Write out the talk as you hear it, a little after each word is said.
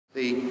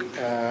The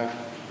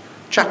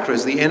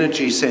chakras, the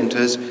energy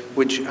centers,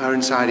 which are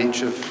inside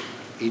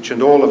each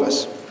and all of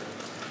us.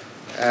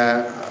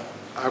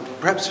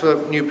 Perhaps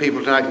for new people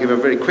tonight, give a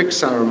very quick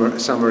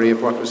summary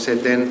of what was said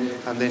then,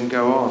 and then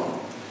go on.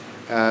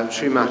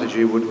 Shri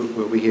Mataji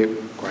will be here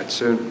quite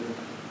soon.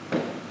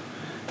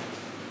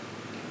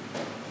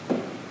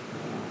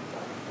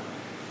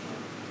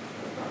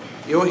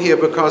 You're here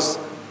because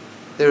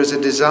there is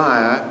a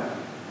desire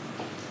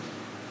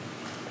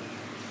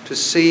to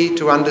see,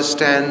 to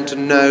understand, to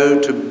know,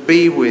 to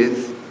be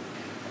with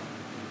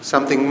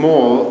something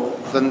more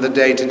than the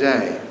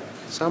day-to-day.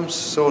 Some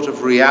sort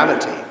of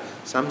reality,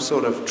 some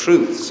sort of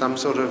truth, some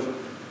sort of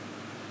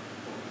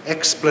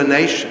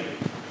explanation,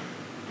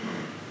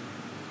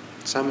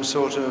 some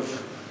sort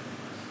of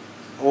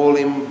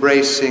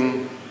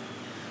all-embracing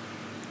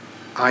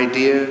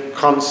idea,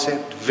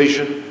 concept,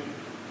 vision,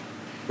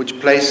 which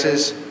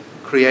places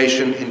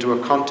creation into a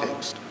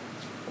context.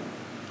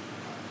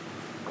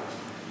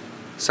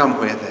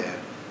 Somewhere there.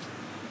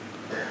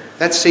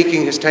 That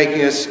seeking is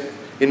taking us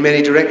in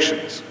many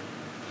directions.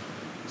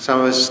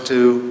 Some of us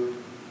to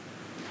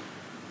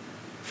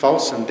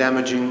false and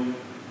damaging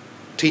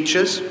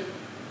teachers,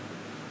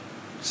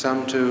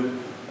 some to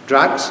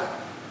drugs,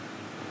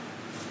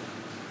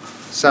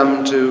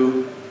 some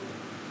to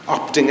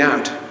opting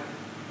out.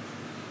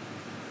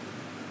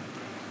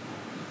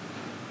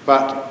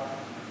 But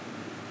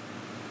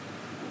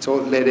it's all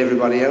led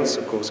everybody else,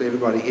 of course,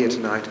 everybody here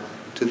tonight,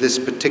 to this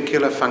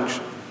particular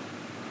function.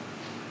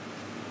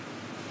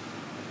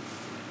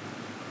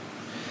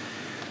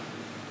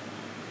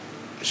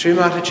 Shri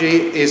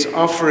Mataji is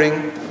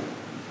offering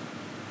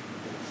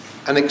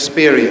an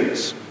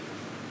experience.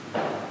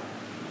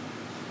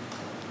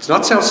 It's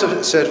not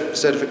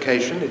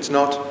self-certification, it's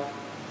not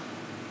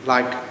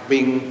like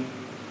being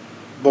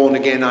born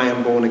again, I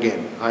am born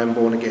again, I am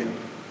born again.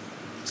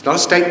 It's not a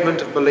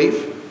statement of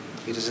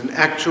belief, it is an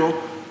actual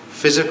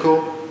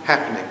physical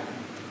happening.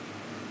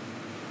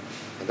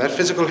 And that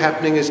physical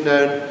happening is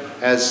known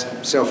as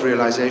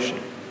self-realization.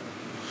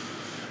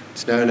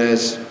 It's known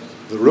as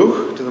the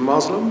ruh to the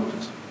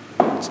Muslims.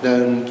 It's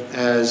known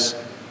as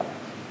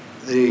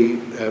the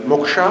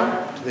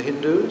moksha to the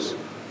Hindus.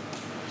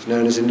 It's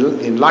known as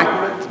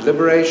enlightenment,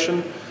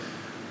 liberation,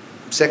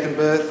 second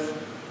birth.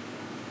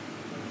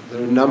 There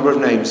are a number of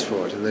names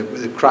for it,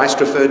 and Christ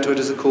referred to it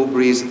as the cool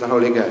breeze of the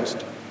Holy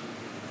Ghost.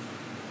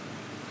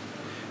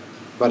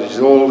 But it is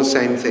all the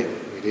same thing.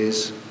 It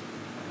is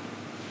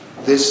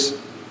this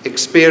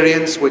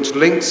experience which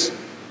links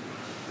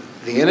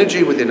the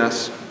energy within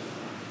us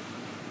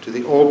to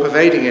the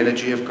all-pervading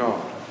energy of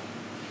God.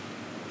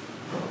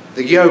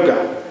 The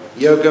yoga.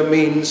 Yoga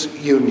means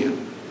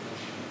union.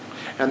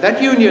 And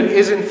that union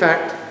is in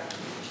fact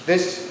the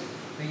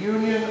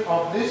union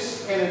of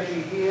this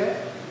energy here,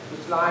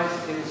 which lies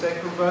in the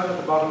sacral bone at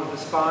the bottom of the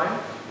spine,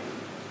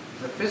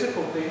 the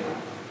physical thing,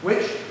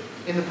 which,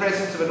 in the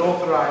presence of an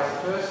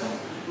authorized person,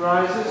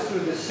 rises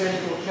through the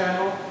central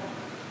channel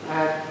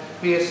and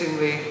piercing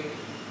the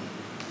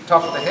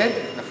top of the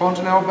head, the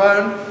fontanelle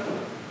bone,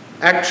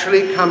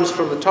 actually comes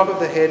from the top of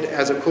the head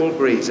as a cool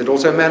breeze. It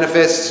also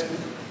manifests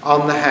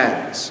on the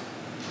hands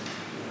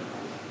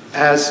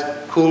as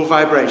cool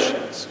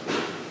vibrations.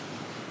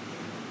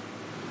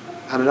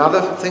 And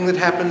another thing that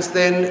happens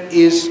then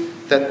is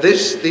that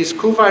these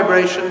cool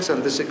vibrations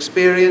and this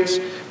experience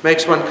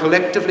makes one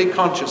collectively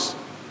conscious.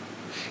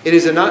 It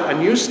is a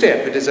new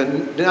step. It is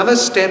another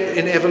step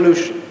in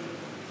evolution.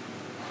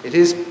 It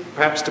is,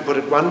 perhaps to put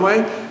it one way,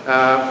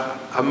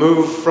 a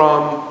move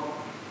from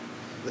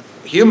the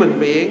human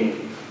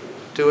being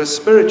to a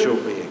spiritual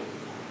being.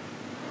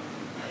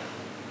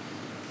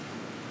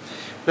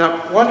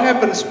 Now, what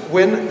happens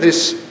when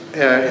this,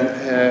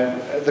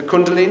 the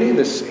Kundalini,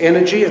 this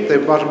energy at the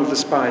bottom of the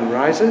spine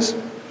rises?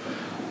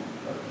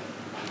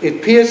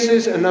 It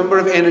pierces a number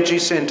of energy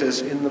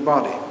centers in the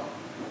body.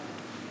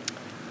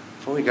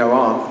 Before we go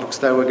on, it looks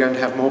as though we're going to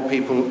have more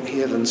people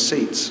here than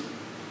seats.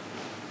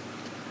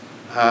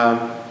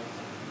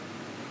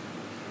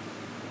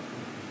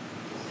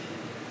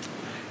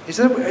 Is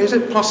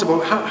it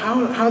possible,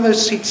 how are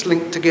those seats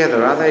linked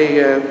together? Are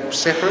they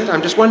separate?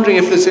 I'm just wondering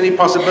if there's any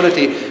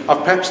possibility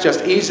of perhaps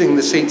just easing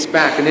the seats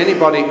back, and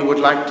anybody who would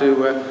like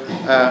to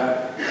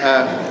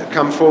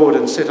come forward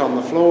and sit on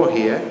the floor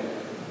here.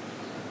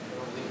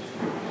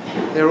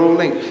 They're all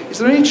linked. Is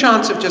there any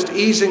chance of just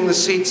easing the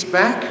seats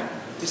back?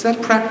 Is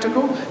that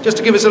practical? Just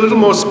to give us a little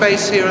more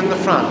space here in the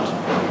front.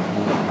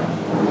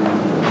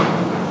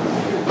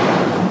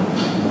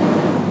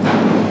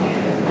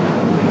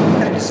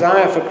 A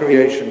desire for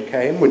creation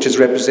came, which is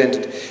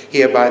represented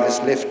here by this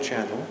left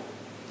channel.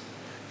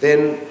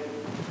 Then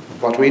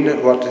what we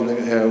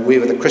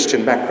with a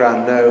Christian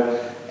background know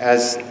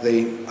as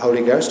the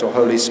Holy Ghost or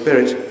Holy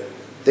Spirit,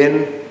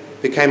 then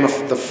became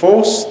the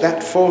force,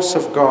 that force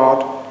of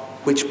God,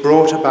 which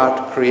brought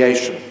about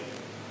creation.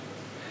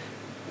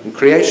 And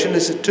creation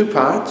is two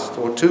parts,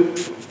 or two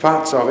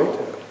parts of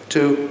it,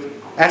 two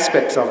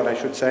aspects of it, I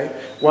should say.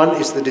 One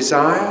is the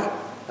desire,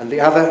 and the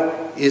other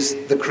is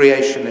the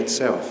creation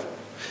itself.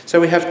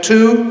 So we have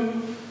two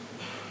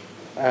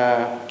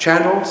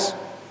channels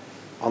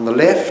on the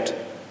left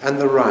and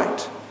the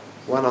right.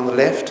 One on the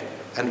left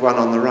and one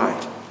on the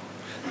right.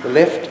 The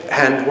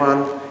left-hand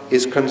one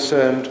is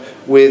concerned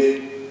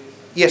with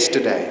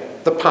yesterday,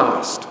 the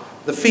past,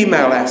 the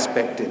female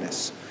aspect in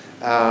us,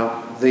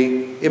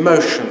 the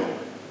emotional,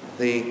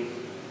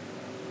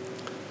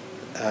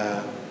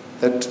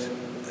 that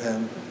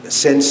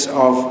sense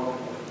of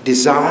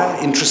desire,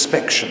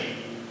 introspection.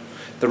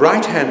 The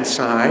right-hand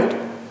side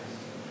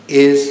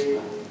is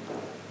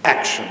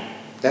action.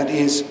 That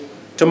is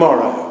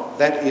tomorrow.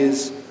 That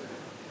is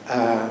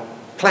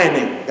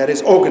planning. That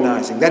is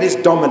organizing. That is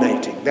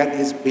dominating. That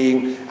is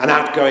being an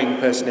outgoing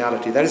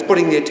personality. That is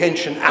putting the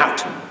attention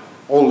out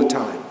all the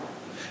time.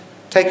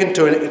 Taken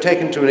to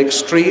an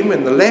extreme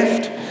in the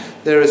left,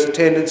 there is a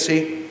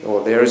tendency,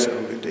 or there is,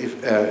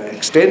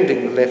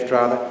 extending the left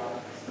rather,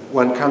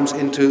 one comes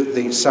into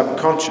the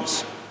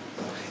subconscious.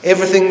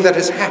 Everything that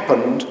has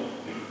happened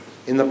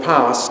in the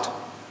past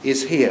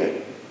is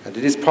here. And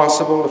it is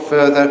possible, the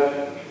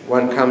further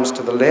one comes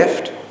to the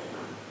left,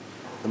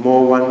 the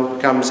more one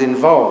becomes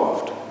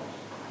involved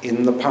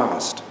in the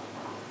past.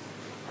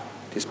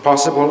 It is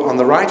possible on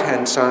the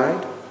right-hand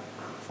side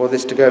for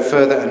this to go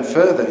further and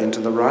further into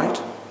the right,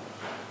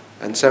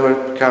 and so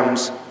it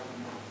becomes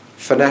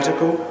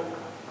fanatical,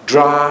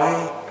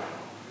 dry,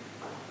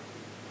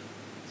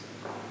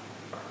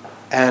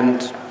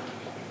 and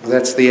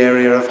that's the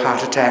area of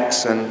heart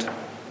attacks and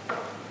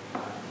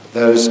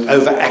those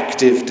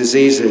overactive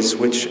diseases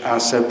which are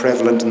so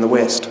prevalent in the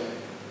West.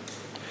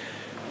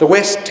 The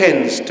West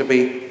tends to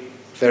be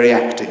very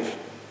active.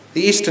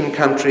 The Eastern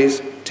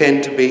countries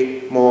tend to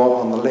be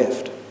more on the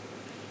left.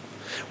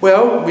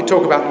 Well, we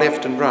talk about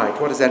left and right.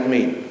 What does that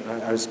mean?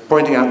 I was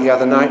pointing out the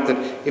other night that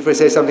if we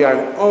say something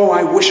like, oh,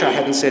 I wish I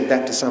hadn't said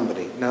that to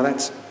somebody. Now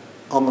that's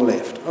on the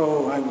left.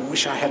 Oh, I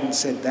wish I hadn't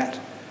said that.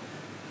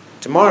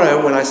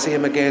 Tomorrow, when I see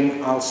him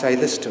again, I'll say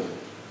this to him.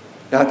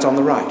 Now it's on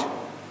the right.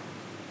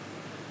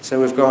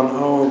 So we've gone,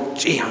 oh,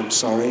 gee, I'm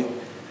sorry.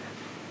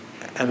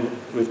 And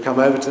we've come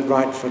over to the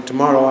right for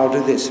tomorrow, I'll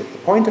do this. At the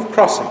point of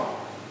crossing,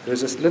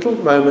 there's this little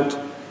moment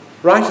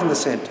right in the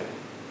center.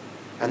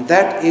 And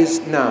that is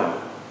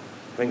now.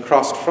 Having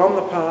crossed from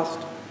the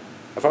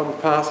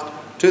past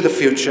to the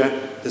future,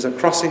 there's a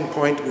crossing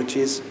point which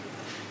is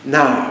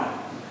now.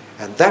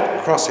 And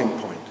that crossing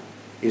point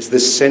is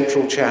this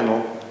central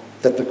channel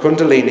that the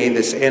Kundalini,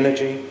 this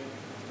energy,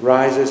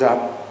 rises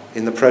up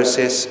in the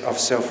process of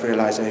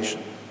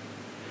self-realization.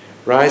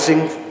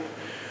 Rising,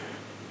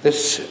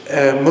 this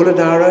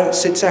Muladhara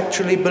sits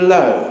actually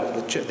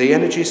below. The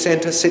energy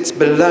center sits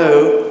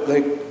below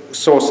the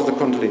source of the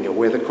Kundalini, or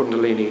where the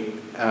Kundalini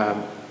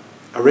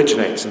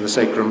originates in the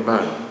sacrum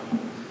bone.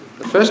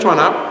 The first one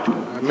up,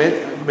 I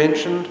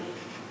mentioned.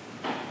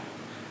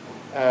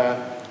 The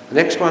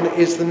next one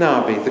is the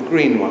Nabi, the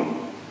green one.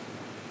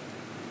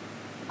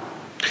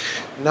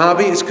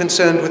 Nabi is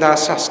concerned with our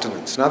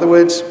sustenance. In other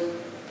words,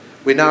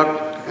 we now,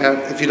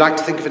 if you like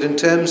to think of it in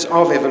terms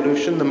of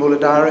evolution, the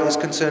Muladhara is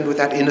concerned with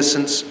that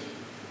innocence,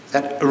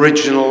 that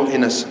original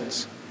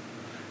innocence.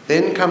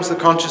 Then comes the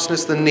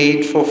consciousness, the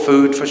need for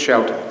food, for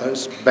shelter,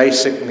 those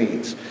basic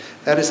needs.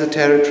 That is the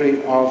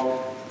territory of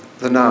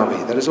the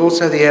Nabi. That is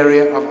also the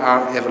area of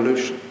our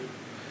evolution.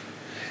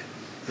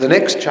 The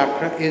next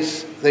chakra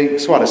is the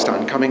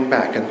Swadhisthana, coming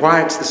back. And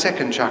why it's the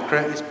second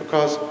chakra is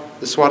because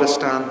the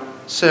Swadhisthana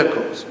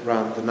circles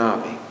around the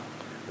Nabi.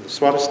 And the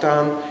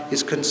Swadhisthana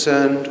is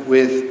concerned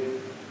with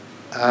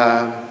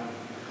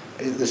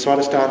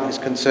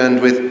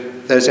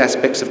those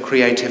aspects of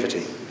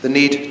creativity, the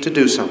need to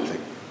do something.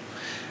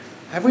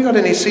 Have we got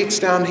any seats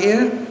down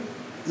here?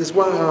 There's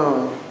one.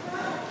 Oh,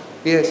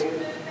 yes.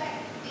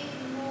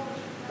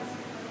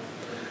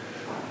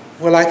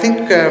 Well, I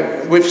think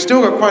we've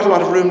still got quite a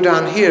lot of room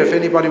down here. If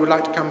anybody would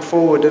like to come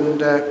forward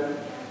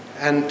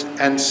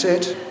and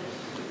sit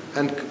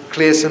and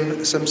clear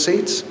some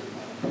seats.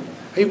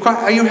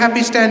 Are you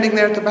happy standing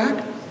there at the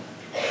back?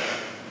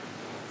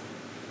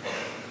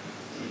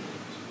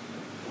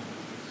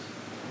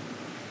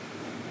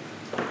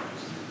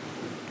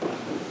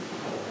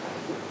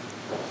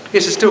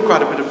 Yes, there's still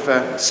quite a bit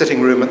of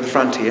sitting room at the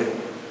front here.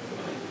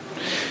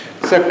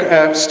 So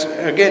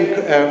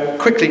again,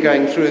 quickly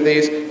going through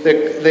these,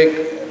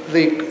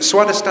 the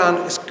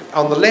Swadhisthana is,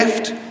 on the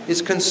left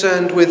is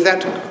concerned with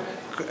that,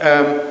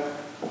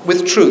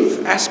 with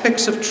truth,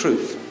 aspects of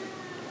truth,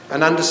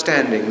 and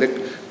understanding that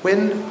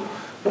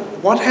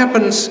what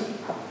happens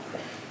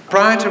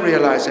prior to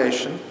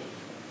realization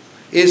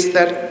is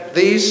that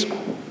these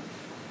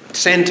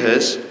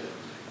centers,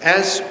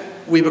 as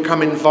we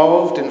become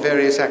involved in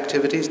various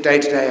activities,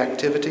 day-to-day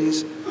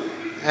activities,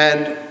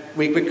 and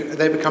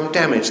they become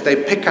damaged. They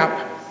pick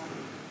up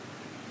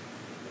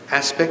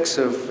aspects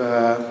of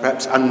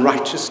perhaps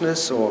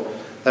unrighteousness or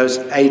those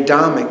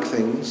adharmic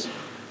things,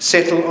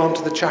 settle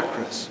onto the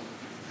chakras.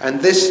 And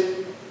this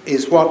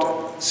is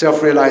what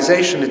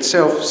self-realization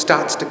itself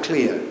starts to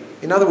clear.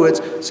 In other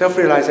words,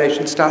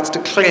 self-realization starts to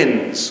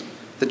cleanse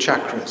the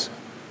chakras.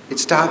 It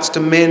starts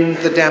to mend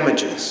the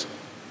damages.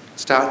 It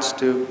starts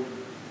to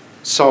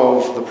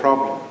solve the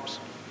problems.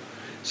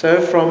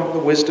 So from the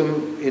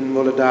wisdom in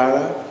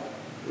Muladhara,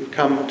 we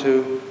come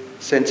to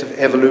a sense of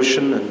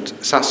evolution and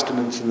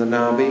sustenance in the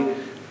Nabi,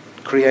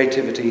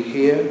 creativity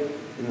here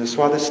in the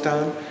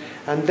Swadhisthana.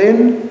 And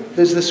then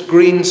there's this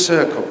green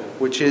circle,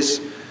 which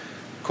is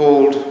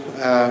called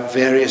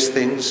various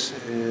things.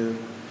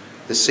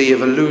 The Sea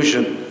of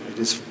Illusion, it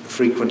is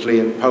frequently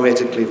and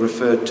poetically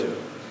referred to.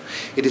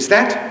 It is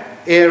that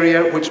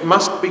area which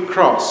must be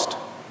crossed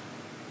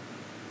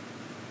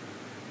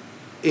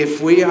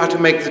if we are to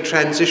make the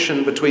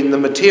transition between the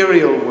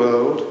material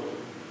world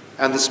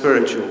and the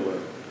spiritual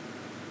world.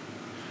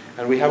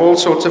 And we have all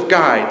sorts of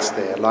guides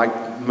there,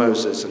 like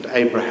Moses and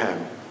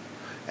Abraham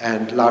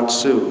and Lao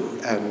Tzu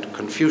and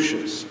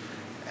Confucius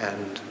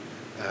and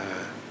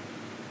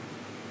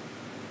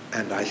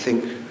I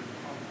think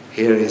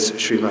here is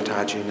Shri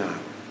Mataji now.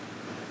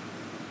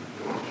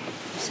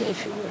 Say a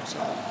few words.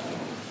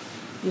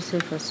 You say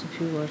first a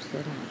few words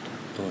there.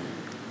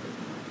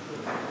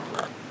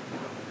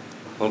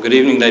 Well, good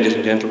evening, ladies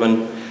and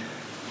gentlemen.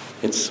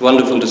 It's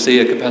wonderful to see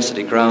a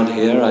capacity crowd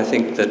here. I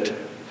think that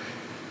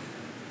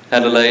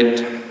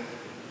Adelaide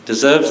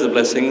deserves the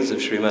blessings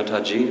of Shri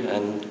Mataji,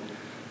 and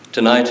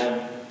tonight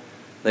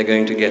they're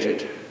going to get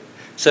it.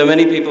 So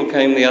many people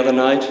came the other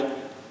night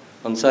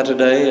on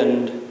Saturday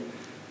and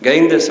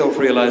gained their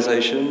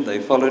self-realization. They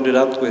followed it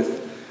up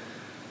with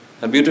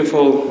a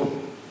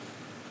beautiful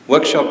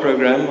workshop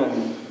program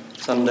on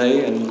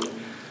Sunday, and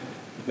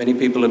many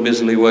people are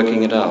busily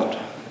working it out.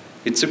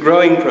 It's a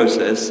growing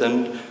process,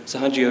 and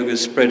Sahaja Yoga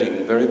is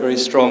spreading very, very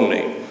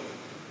strongly.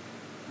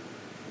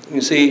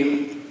 You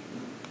see,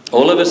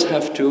 all of us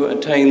have to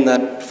attain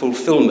that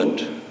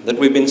fulfillment that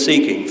we've been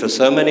seeking for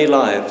so many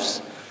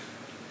lives.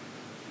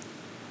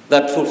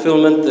 That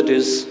fulfillment that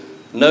is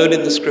known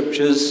in the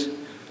scriptures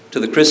to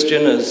the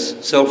Christian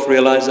as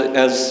self-realization,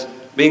 as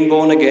being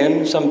born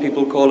again. Some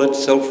people call it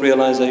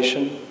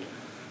self-realization.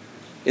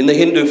 In the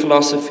Hindu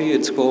philosophy,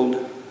 it's called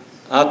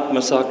Atma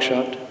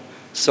Sakshat,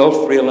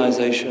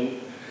 self-realization.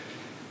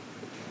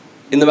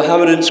 In the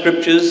Mohammedan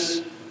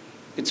scriptures,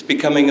 it's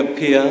becoming a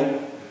pir.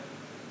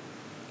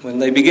 When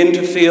they begin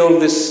to feel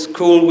this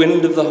cool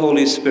wind of the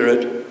Holy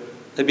Spirit,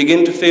 they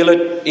begin to feel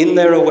it in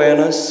their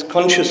awareness,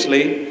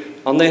 consciously,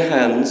 on their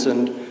hands,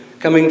 and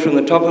coming from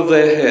the top of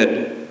their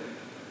head.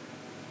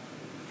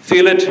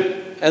 Feel it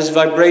as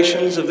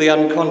vibrations of the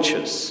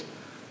unconscious.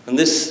 And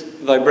this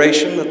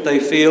vibration that they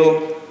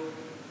feel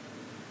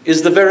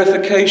is the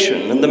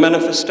verification and the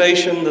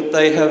manifestation that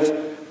they have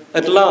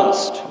at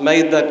last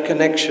made that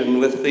connection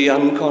with the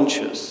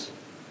unconscious.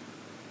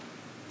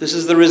 This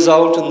is the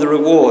result and the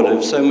reward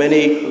of so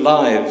many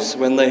lives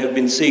when they have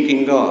been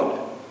seeking God.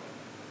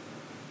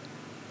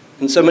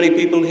 And so many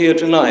people here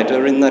tonight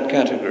are in that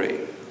category.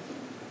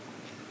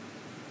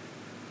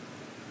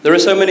 There are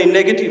so many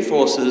negative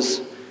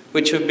forces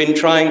which have been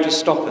trying to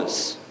stop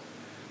us.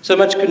 So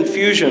much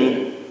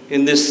confusion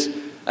in this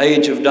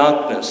age of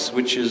darkness,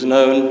 which is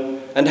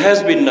known and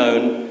has been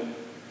known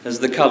as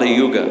the Kali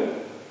Yuga.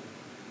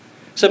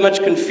 So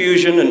much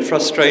confusion and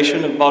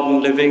frustration of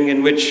modern living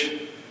in which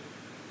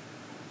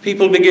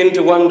people begin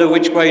to wonder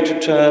which way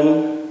to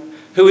turn,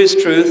 who is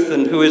truth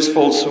and who is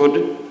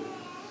falsehood,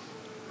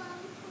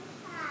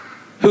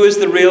 who is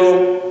the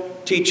real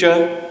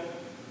teacher,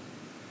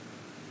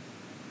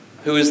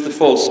 who is the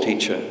false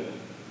teacher.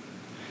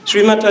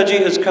 Shri Mataji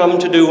has come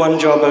to do one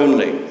job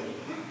only,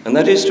 and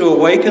that is to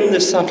awaken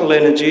this subtle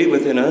energy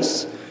within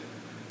us,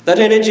 that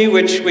energy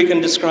which we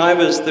can describe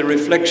as the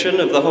reflection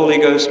of the Holy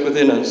Ghost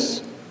within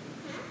us.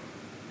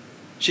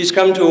 She's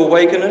come to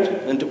awaken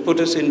it and to put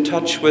us in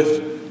touch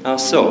with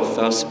ourself,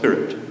 our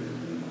spirit.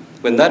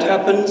 When that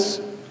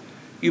happens,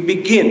 you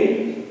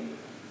begin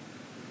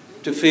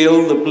to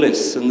feel the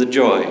bliss and the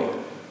joy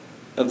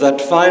of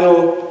that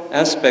final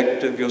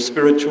aspect of your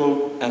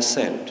spiritual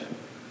ascent.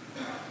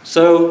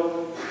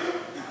 So,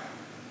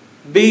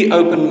 be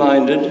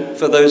open-minded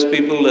for those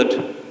people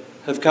that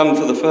have come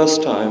for the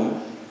first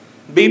time.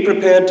 Be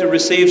prepared to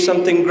receive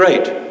something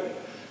great.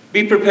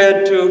 Be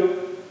prepared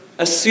to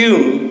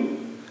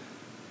assume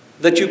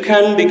that you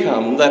can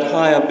become that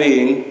higher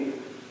being,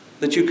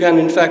 that you can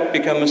in fact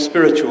become a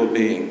spiritual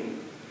being.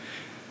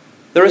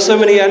 There are so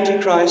many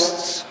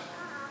antichrists,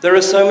 there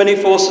are so many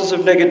forces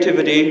of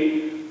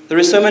negativity, there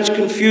is so much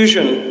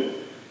confusion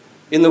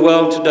in the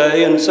world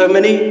today, and so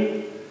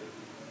many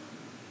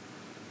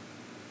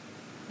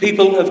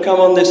people have come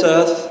on this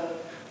earth,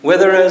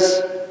 whether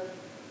as,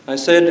 I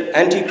said,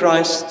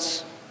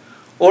 antichrists,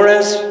 or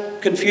as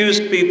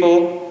confused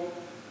people,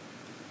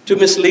 to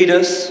mislead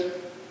us,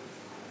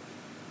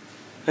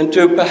 and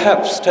to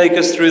perhaps take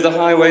us through the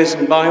highways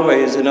and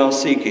byways in our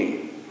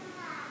seeking.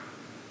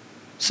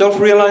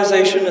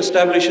 Self-realization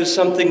establishes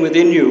something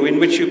within you in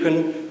which you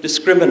can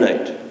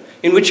discriminate,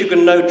 in which you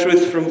can know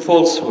truth from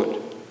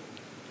falsehood.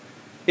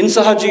 In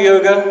Sahaja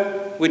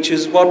Yoga, which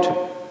is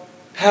what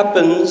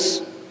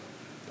happens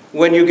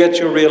when you get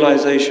your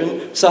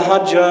realization,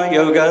 Sahaja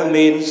Yoga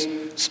means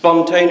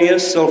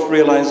spontaneous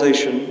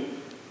self-realization.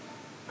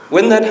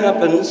 When that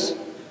happens,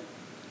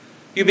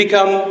 you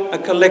become a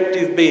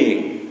collective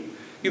being.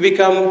 You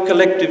become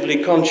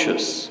collectively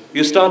conscious.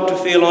 You start to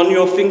feel on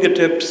your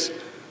fingertips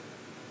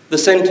the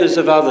centers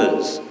of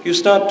others. You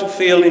start to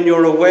feel in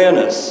your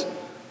awareness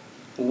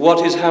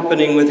what is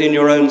happening within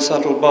your own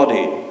subtle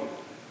body.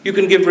 You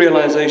can give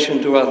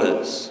realization to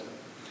others.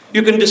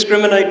 You can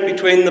discriminate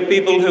between the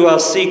people who are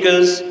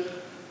seekers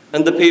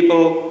and the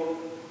people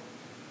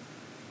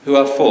who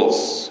are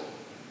false.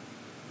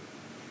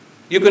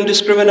 You can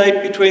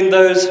discriminate between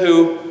those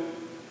who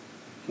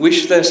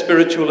wish their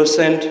spiritual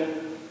ascent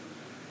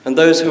and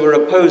those who are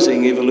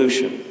opposing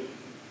evolution.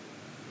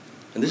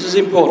 And this is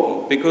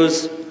important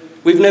because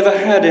we've never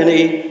had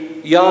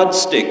any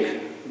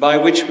yardstick by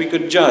which we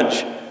could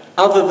judge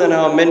other than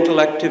our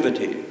mental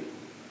activity,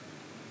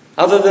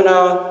 other than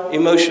our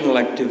emotional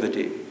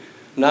activity.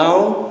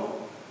 Now,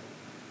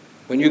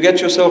 when you get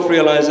your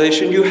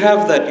self-realization, you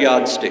have that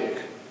yardstick.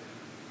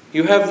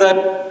 You have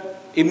that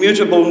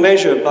immutable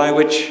measure by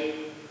which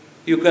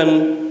you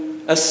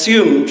can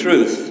assume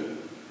truth.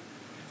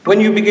 When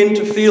you begin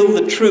to feel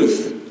the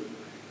truth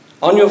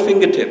on your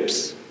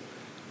fingertips,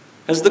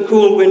 as the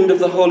cool wind of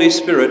the Holy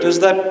Spirit, as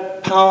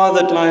that power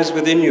that lies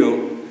within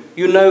you,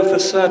 you know for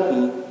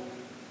certain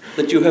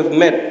that you have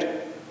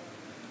met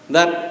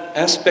that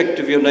aspect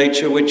of your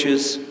nature which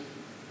is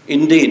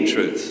indeed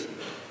truth.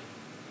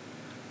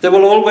 There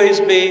will always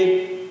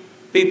be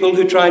people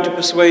who try to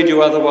persuade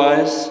you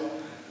otherwise.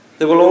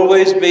 There will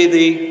always be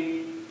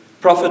the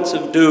prophets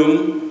of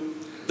doom,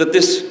 that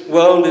this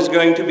world is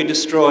going to be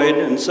destroyed,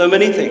 and so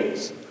many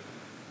things.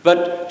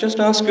 But just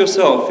ask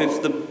yourself,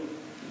 if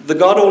the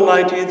God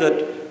Almighty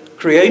that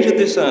created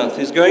this earth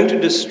is going to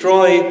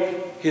destroy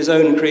his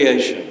own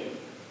creation,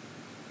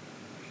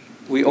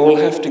 we all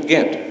have to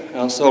get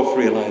our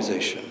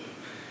self-realization.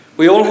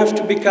 We all have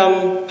to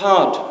become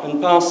part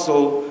and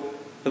parcel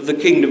of the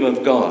kingdom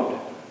of God.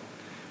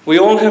 We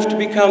all have to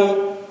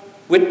become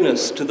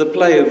witness to the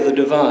play of the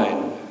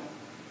divine.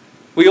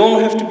 We all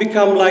have to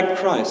become like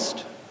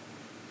Christ.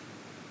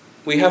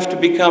 We have to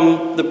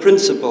become the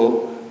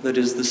principle that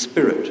is the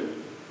Spirit.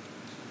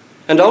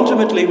 And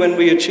ultimately, when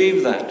we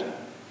achieve that,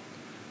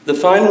 the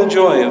final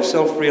joy of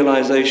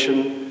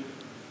self-realization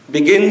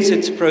begins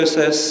its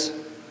process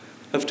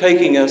of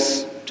taking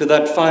us to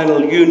that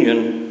final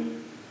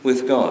union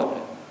with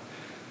God.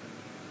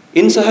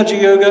 In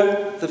Sahaja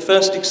Yoga, the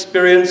first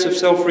experience of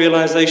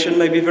self-realization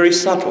may be very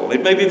subtle,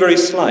 it may be very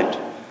slight,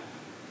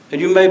 and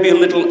you may be a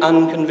little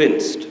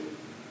unconvinced.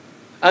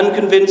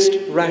 Unconvinced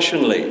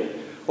rationally,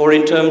 or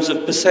in terms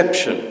of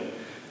perception.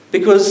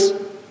 Because,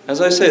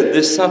 as I said,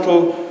 this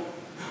subtle,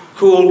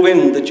 cool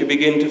wind that you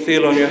begin to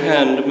feel on your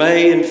hand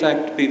may, in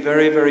fact, be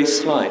very, very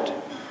slight.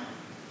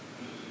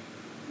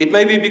 It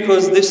may be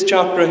because this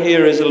chakra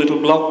here is a little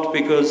blocked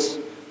because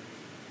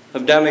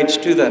of damage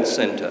to that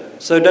center.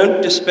 So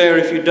don't despair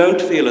if you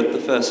don't feel it the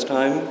first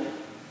time.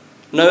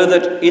 Know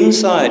that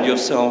inside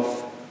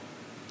yourself,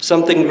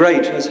 something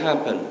great has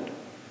happened.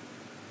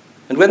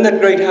 And when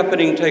that great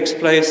happening takes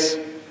place,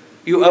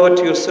 you owe it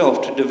to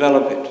yourself to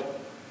develop it.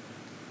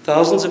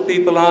 Thousands of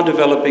people are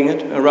developing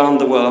it around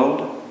the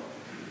world.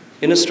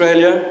 In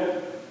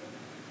Australia,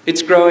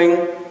 it's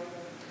growing,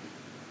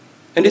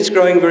 and it's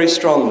growing very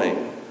strongly.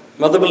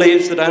 Mother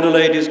believes that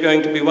Adelaide is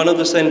going to be one of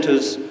the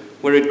centres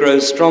where it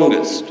grows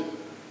strongest.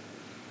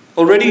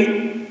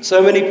 Already,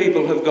 so many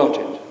people have got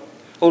it.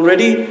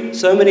 Already,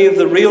 so many of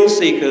the real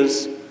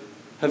seekers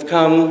have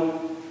come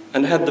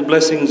and had the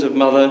blessings of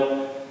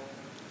Mother.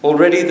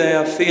 Already they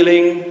are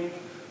feeling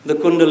the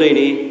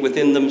Kundalini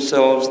within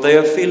themselves. They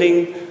are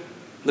feeling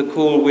the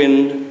cool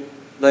wind.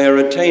 They are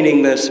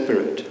attaining their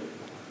spirit.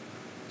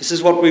 This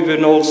is what we've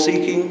been all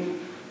seeking.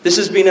 This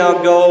has been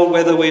our goal,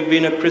 whether we've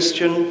been a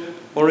Christian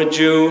or a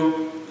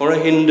Jew or a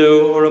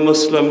Hindu or a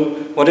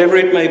Muslim, whatever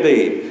it may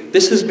be.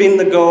 This has been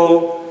the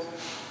goal,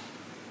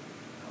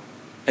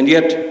 and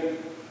yet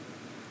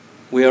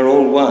we are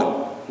all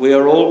one. We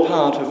are all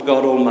part of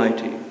God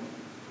Almighty.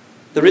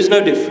 There is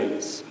no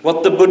difference.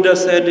 What the Buddha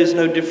said is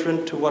no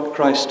different to what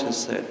Christ has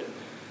said.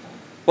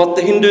 What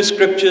the Hindu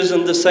scriptures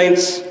and the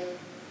saints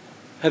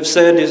have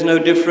said is no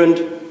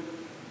different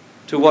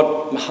to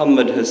what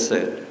Muhammad has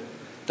said.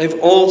 They've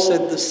all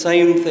said the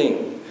same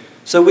thing.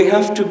 So we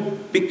have to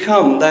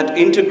become that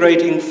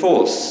integrating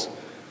force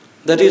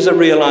that is a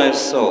realized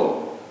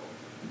soul.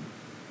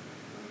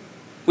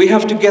 We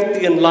have to get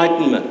the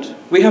enlightenment.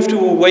 We have to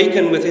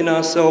awaken within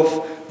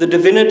ourselves the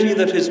divinity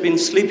that has been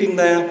sleeping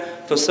there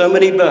for so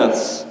many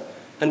births,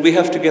 and we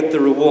have to get the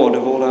reward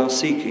of all our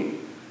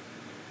seeking.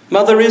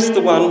 Mother is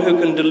the one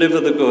who can deliver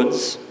the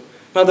goods.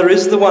 Mother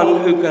is the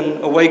one who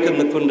can awaken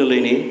the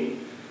Kundalini.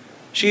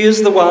 She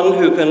is the one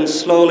who can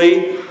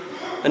slowly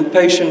and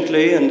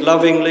patiently and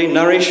lovingly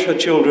nourish her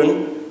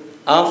children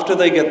after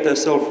they get their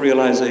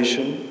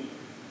self-realization.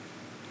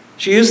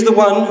 She is the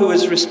one who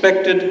is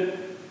respected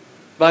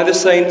by the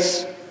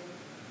saints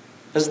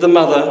as the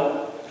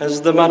mother,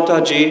 as the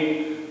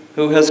Mataji,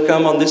 who has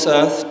come on this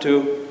earth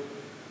to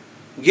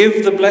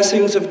give the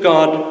blessings of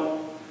God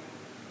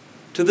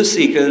to the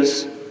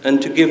seekers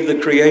and to give the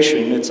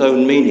creation its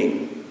own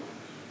meaning.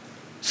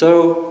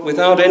 So,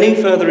 without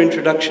any further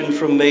introduction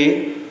from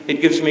me,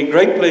 it gives me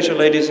great pleasure,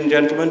 ladies and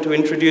gentlemen, to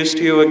introduce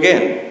to you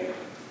again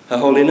Her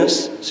Holiness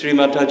Shri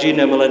Mataji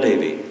Nirmala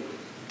Devi.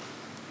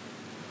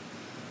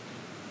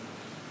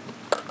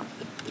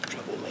 The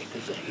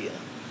troublemakers are here.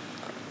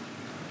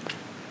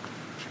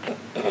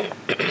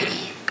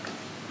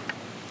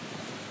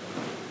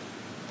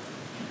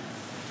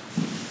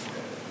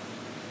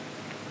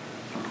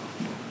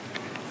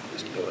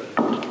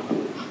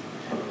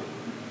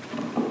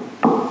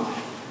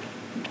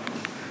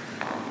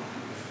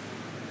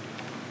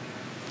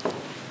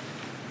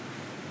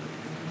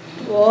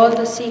 To all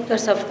the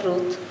seekers of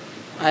truth,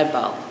 I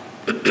bow.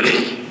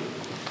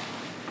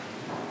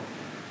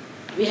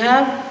 We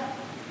have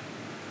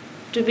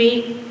to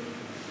be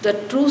the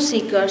true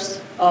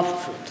seekers of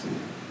truth,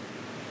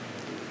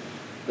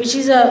 which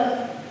is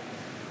a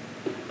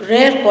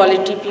rare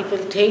quality people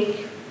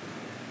think.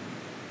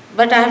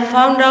 But I have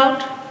found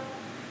out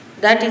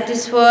that in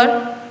this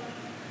world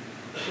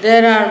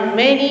there are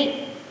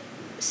many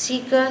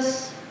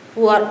seekers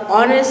who are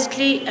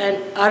honestly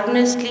and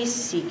earnestly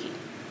seeking.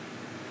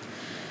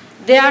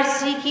 They are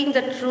seeking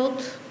the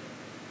truth.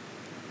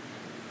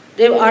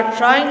 They are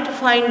trying to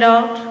find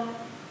out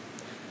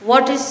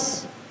what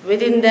is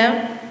within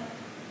them.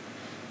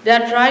 They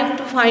are trying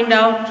to find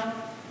out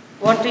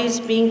what is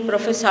being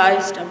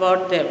prophesied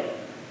about them.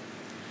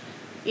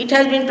 It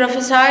has been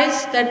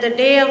prophesied that the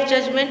day of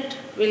judgment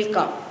will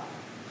come.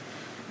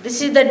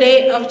 This is the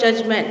day of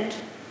judgment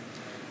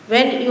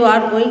when you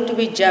are going to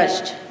be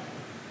judged.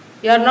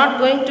 You are not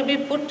going to be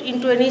put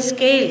into any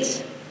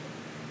scales,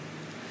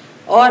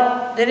 or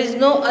there is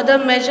no other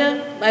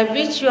measure by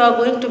which you are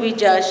going to be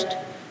judged,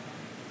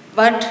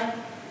 but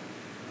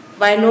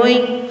by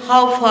knowing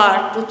how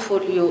far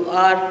truthful you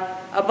are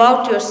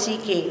about your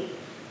seeking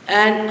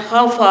and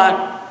how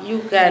far you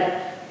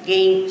can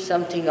gain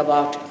something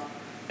about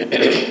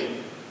it.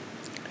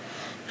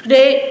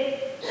 Today,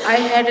 I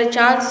had a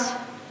chance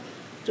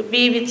to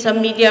be with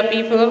some media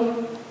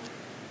people,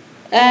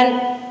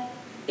 and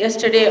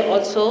yesterday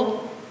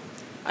also,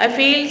 I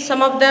feel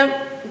some of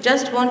them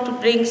just want to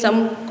bring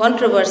some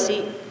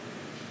controversy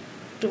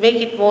to make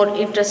it more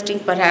interesting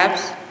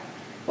perhaps,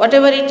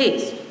 whatever it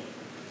is.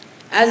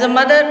 As a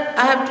mother,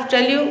 I have to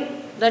tell you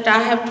that I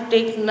have to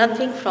take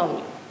nothing from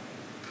you.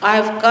 I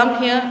have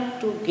come here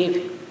to give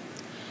you.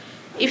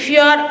 If you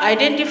are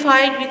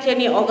identified with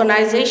any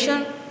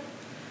organization,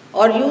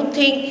 or you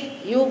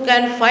think you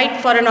can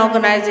fight for an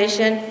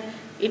organization,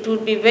 it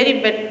would be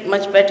very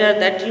much better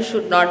that you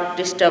should not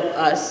disturb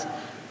us,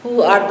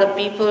 who are the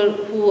people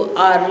who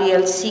are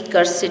real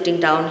seekers sitting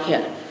down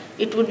here.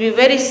 It would be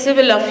very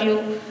civil of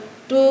you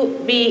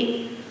to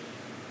be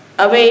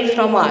away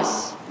from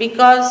us,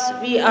 because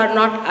we are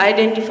not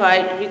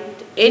identified with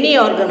any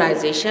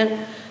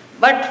organization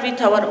but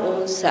with our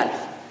own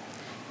self.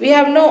 We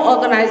have no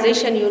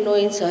organization, you know,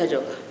 in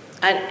Sahaja,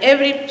 and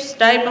every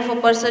type of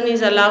a person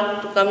is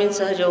allowed to come in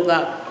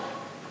Sahaja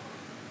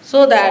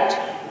so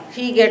that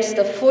he gets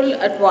the full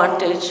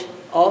advantage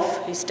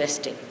of his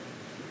testing.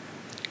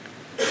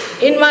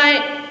 In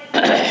my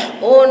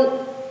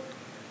own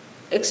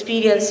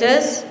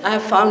experiences, I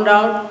have found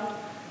out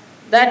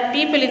that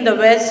people in the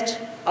West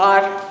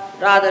are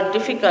rather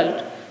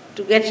difficult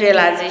to get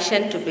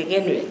realization to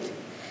begin with.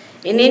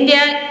 In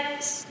India,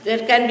 there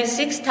can be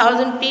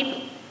 6,000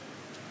 people,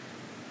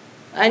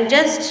 and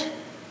just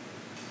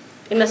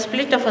in a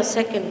split of a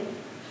second,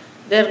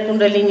 their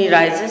kundalini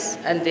rises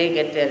and they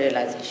get their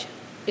realization.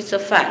 It's a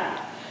fact.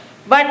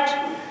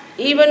 But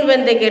even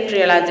when they get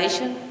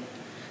realization,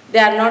 they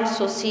are not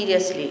so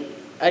seriously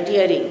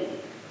adhering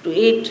to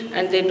it,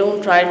 and they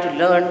don't try to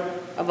learn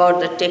about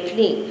the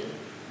technique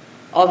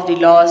of the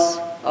laws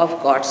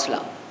of God's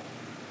love.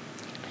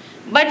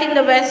 But in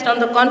the West, on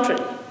the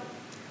contrary,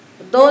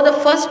 though the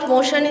first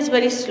motion is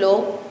very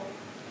slow,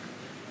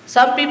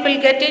 some people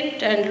get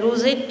it and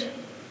lose it,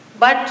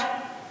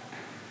 but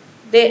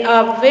they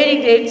are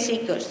very great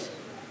seekers.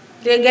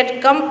 They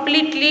get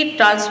completely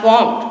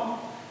transformed.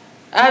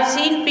 I have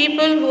seen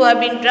people who have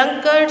been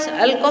drunkards,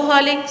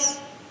 alcoholics,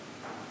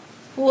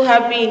 who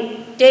have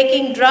been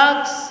taking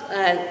drugs,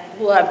 and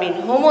who have been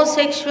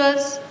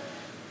homosexuals,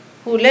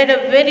 who led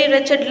a very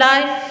wretched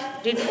life,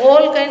 did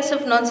all kinds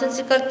of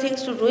nonsensical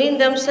things to ruin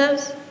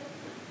themselves.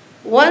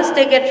 Once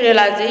they get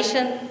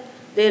realization,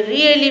 they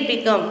really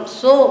become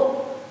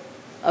so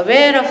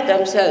aware of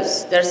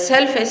themselves, their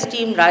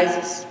self-esteem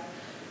rises,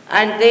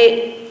 and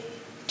they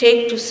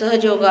take to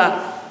Sahaja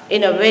Yoga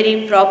in a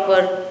very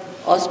proper,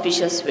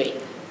 auspicious way.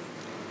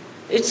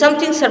 It's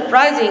something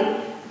surprising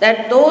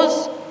that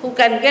those who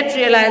can get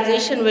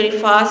realization very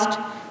fast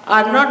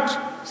are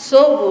not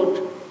so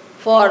good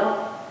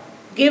for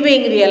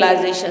giving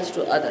realizations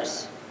to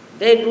others.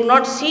 They do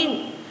not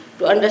seem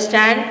to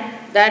understand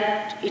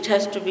that it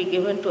has to be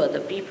given to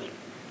other people.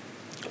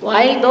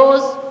 While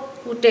those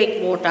who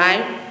take more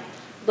time,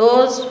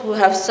 those who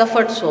have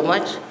suffered so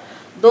much,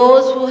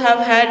 those who have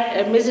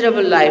had a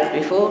miserable life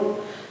before,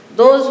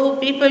 those who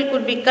people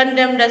could be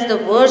condemned as the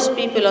worst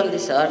people on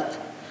this earth,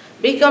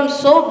 become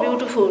so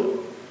beautiful.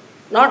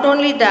 Not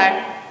only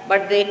that,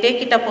 but they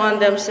take it upon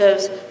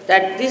themselves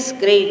that this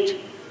great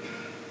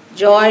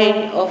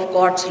joy of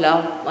God's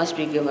love must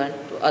be given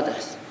to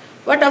others.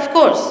 But of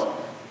course,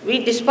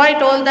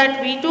 despite all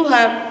that, we do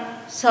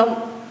have some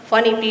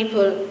funny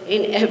people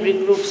in every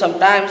group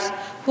sometimes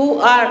who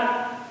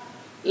are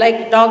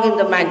like dog in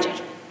the manger.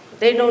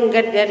 They don't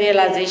get their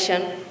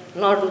realization,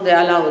 nor do they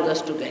allow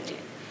others to get it.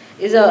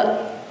 Is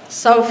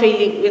some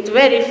feeling with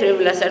very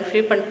frivolous and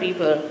flippant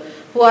people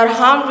who are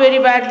harmed very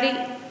badly,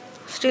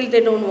 still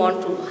they don't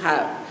want to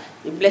have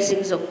the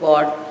blessings of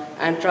God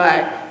and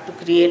try to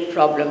create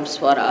problems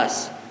for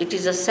us. It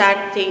is a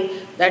sad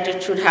thing that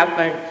it should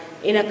happen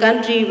in a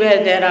country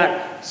where there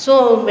are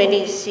so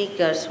many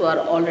seekers who are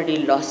already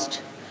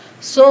lost.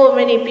 So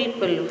many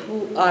people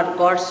who are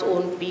God's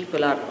own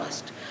people are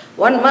lost.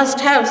 One must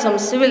have some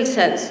civil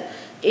sense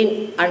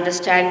in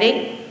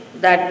understanding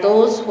that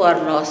those who are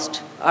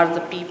lost are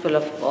the people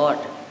of God.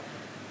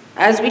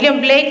 As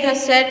William Blake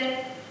has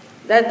said,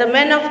 that the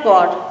men of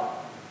God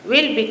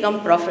will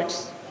become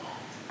prophets,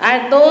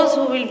 and those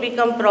who will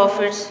become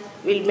prophets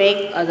will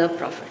make other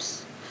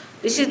prophets.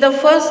 This is the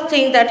first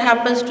thing that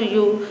happens to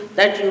you,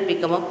 that you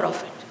become a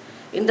prophet.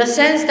 In the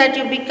sense that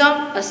you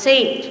become a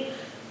saint,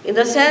 in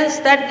the sense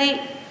that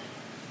the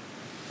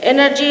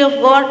energy of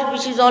God,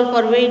 which is all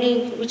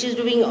pervading, which is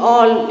doing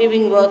all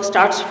living work,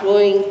 starts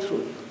flowing through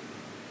you.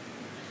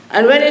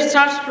 And when it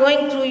starts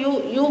flowing through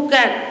you, you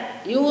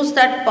can use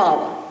that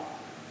power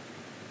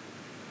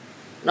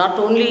not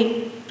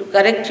only to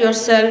correct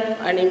yourself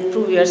and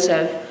improve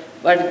yourself,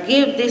 but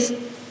give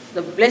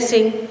the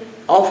blessing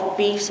of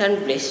peace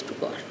and bliss to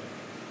God.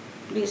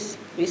 Please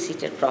be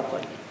seated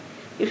properly.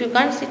 If you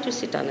can't sit, you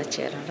sit on a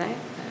chair, all right?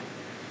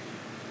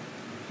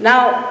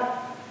 Now,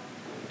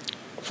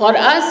 for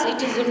us,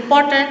 it is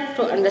important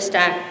to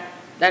understand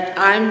that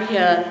I am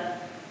here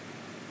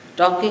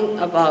talking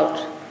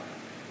about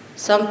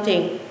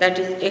something that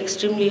is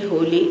extremely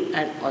holy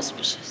and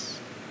auspicious.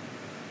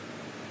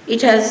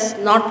 It has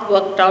not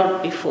worked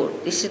out before.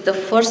 This is the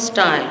first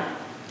time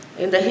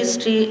in the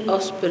history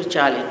of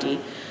spirituality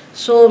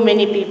so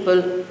many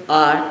people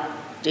are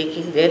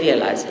taking their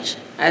realization.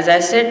 As I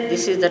said,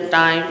 this is the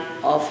time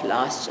of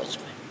last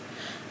judgment.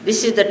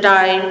 This is the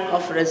time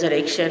of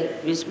resurrection,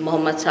 which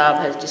Muhammad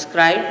Sahib has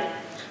described,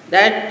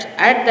 that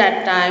at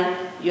that time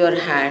your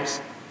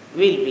hands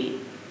will be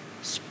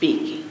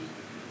speaking.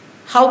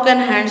 How can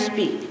hands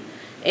speak?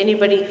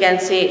 Anybody can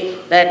say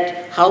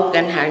that, how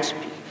can hands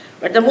speak?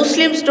 But the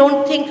Muslims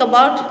don't think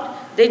about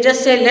it. They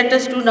just say, let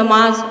us do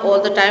namaz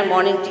all the time,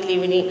 morning till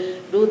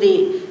evening, do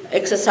the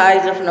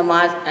exercise of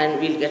namaz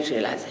and we'll get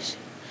realization.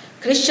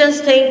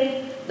 Christians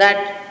think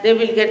that they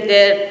will get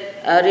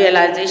their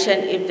realization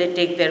if they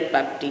take their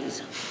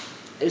baptism.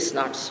 It's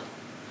not so.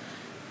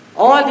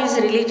 All these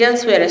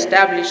religions were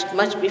established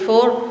much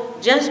before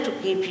just to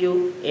keep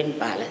you in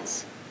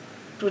balance,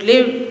 to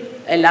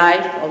live a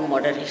life of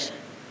moderation.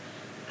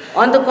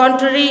 On the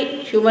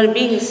contrary, human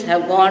beings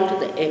have gone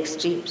to the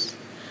extremes.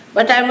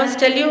 But I must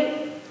tell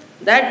you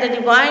that the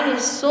divine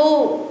is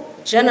so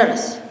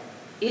generous,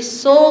 is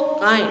so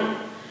kind,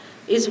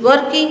 is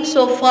working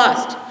so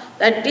fast,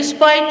 that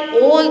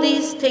despite all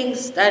these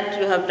things that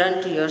you have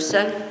done to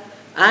yourself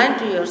and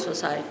to your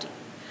society,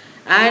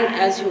 and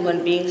as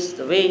human beings,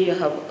 the way you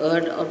have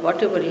earned or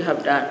whatever you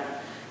have done,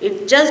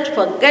 it just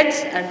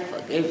forgets and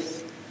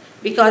forgives,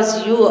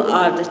 because you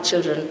are the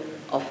children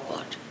of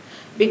God,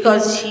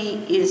 because He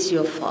is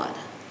your Father.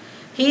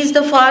 He is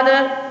the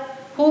Father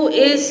who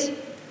is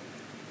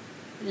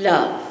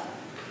love,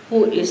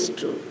 who is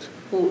truth,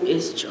 who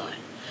is joy.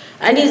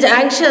 And He is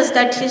anxious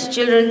that His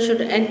children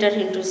should enter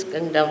into His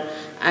kingdom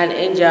and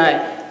enjoy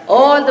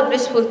all the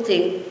blissful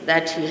things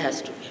that He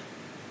has to give.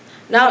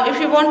 Now, if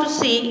you want to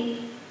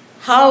see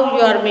how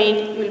you are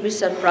made, you will be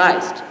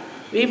surprised.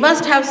 We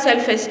must have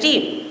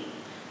self-esteem.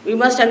 We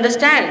must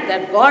understand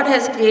that God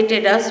has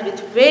created us with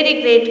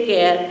very great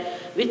care,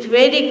 with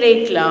very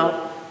great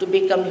love, to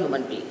become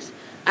human beings.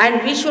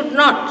 And we should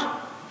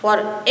not,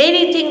 for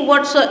anything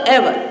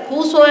whatsoever,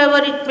 whosoever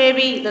it may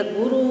be, the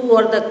guru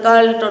or the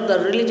cult or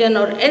the religion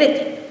or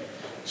anything,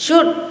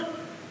 should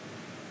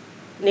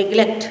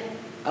neglect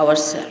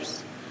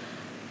ourselves.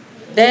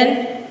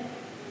 Then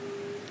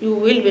you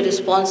will be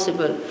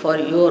responsible for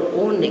your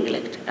own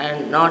neglect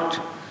and not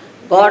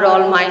God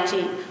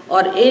Almighty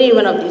or any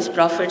one of these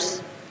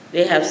prophets.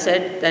 They have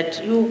said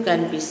that you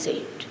can be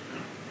saved.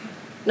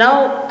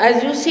 Now,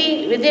 as you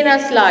see, within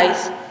us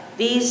lies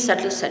these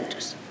subtle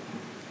centers.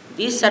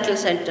 These subtle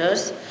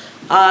centers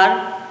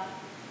are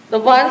the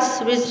ones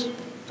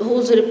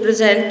whose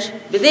represent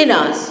within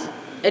us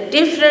a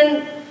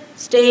different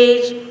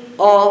stage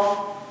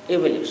of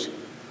evolution.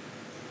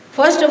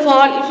 First of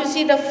all, if you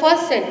see, the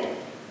first center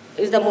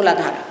is the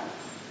Muladhara.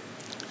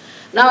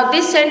 Now,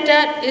 this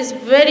center is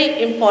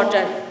very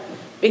important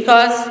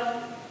because,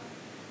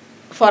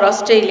 for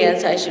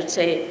Australians I should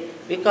say,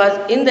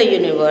 because in the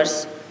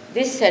universe,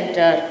 this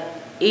center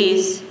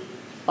is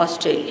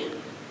Australia.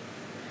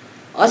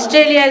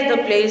 Australia is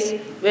the place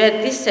where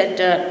this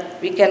center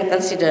we can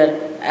consider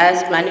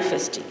as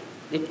manifesting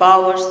the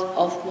powers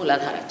of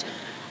Muladhara Chakra.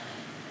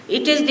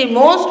 It is the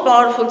most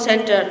powerful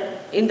center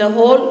in the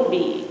whole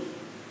being,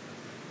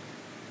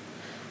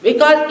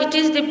 because it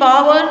is the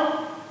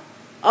power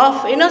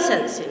of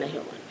innocence in a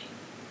human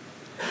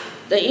being.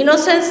 The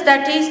innocence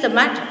that is the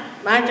matter.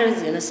 Matter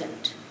is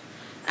innocent.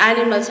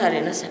 Animals are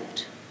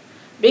innocent.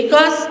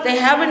 Because they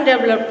haven't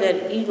developed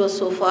their ego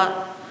so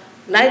far,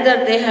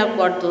 neither they have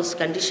got those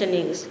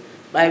conditionings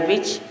by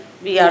which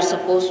we are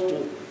supposed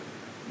to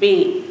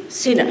be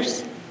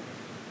sinners.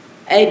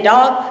 A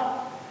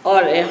dog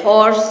or a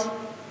horse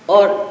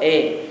or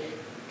a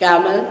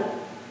camel,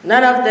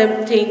 none of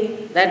them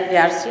think that they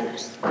are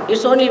sinners.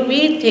 It's only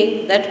we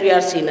think that we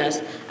are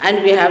sinners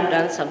and we have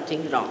done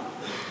something wrong.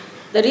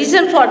 The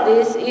reason for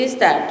this is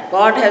that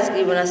God has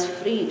given us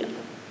freedom.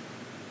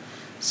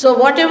 So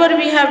whatever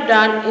we have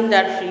done in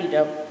that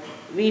freedom,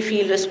 we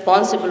feel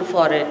responsible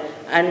for it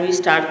and we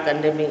start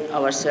condemning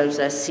ourselves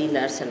as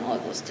sinners and all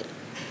those things.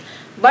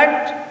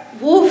 But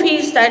who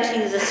feels that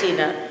he is a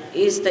sinner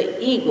is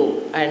the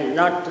ego and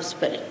not the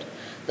spirit.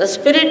 The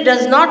spirit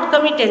does not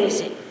commit any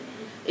sin.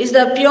 It is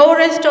the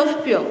purest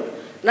of pure.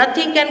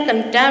 Nothing can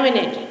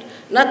contaminate it.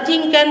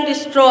 Nothing can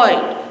destroy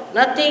it.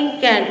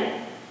 Nothing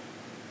can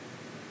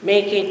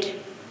make it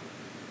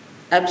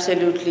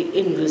absolutely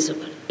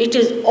invisible. It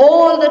is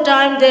all the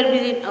time there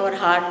within our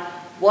heart,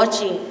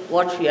 watching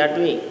what we are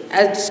doing.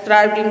 As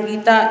described in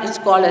Gita, it's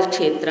called as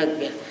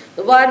Kshetrajna.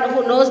 The one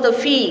who knows the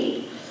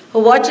field, who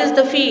watches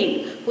the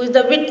field, who is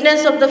the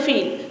witness of the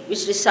field,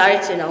 which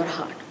resides in our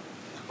heart.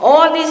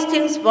 All these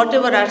things,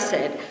 whatever are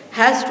said,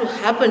 has to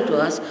happen to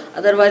us,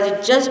 otherwise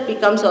it just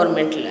becomes our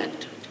mental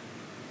activity.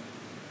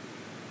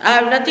 I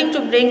have nothing to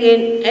bring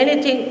in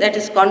anything that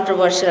is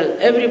controversial.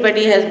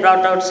 Everybody has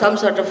brought out some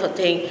sort of a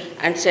thing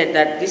and said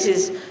that this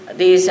is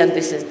this and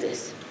this is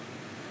this.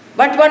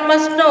 But one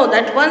must know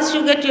that once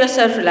you get your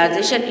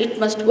self-realization, it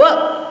must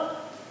work.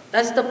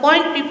 That's the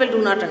point people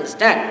do not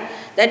understand.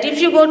 That if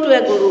you go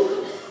to a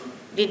guru,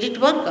 did it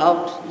work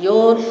out?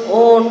 Your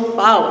own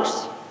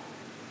powers.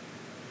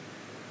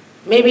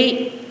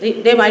 Maybe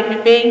they might be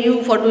paying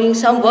you for doing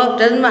some work,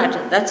 doesn't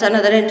matter. That's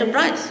another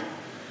enterprise.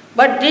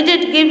 But did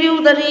it give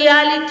you the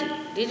reality?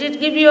 Did it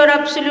give you your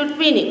absolute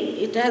meaning?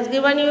 It has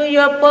given you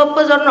your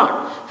purpose or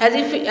not? Has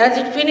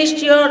it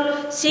finished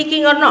your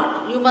seeking or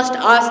not? You must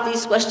ask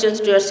these questions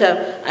to yourself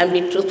and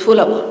be truthful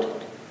about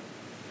it.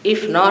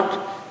 If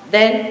not,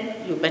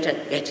 then you better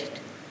get it.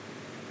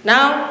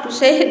 Now, to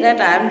say that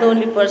I am the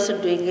only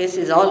person doing this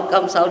is all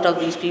comes out of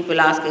these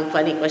people asking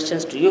funny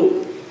questions to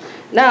you.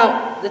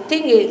 Now, the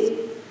thing is,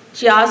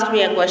 she asked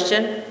me a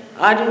question,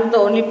 are you the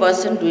only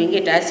person doing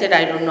it? I said,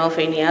 I don't know of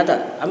any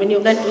other. I mean,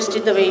 you can twist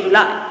it the way you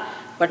like.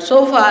 But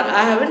so far,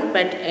 I haven't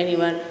met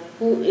anyone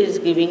who is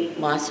giving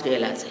mass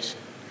realization.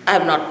 I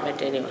have not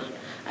met anyone.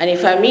 And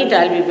if I meet,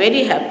 I'll be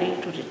very happy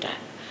to retire.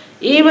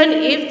 Even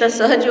if the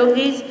Sahaja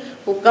Yogis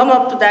who come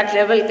up to that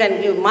level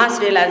can give mass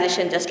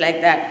realization just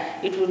like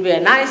that, it would be a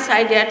nice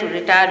idea to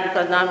retire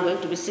because now I'm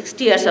going to be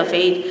 60 years of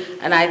age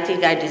and I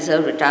think I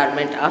deserve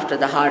retirement after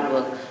the hard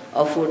work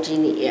of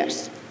 14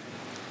 years.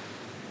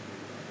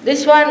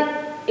 This one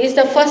is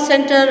the first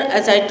center,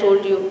 as I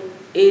told you,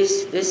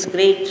 is this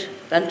great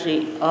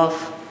country of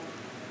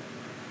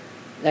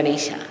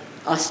Ganesha,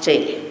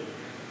 Australia.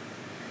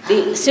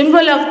 The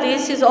symbol of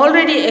this is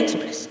already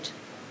expressed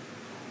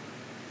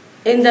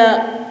in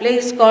the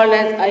place called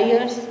as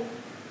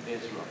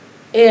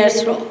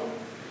Ayers Rock.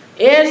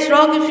 Ayers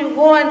Rock, if you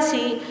go and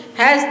see,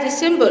 has the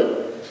symbol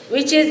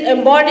which is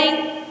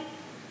embodying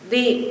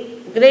the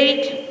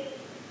great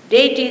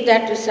deity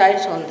that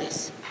resides on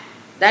this.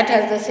 That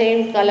has the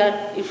same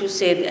color if you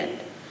say that.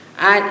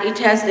 And it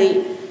has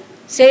the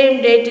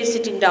same deity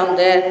sitting down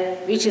there,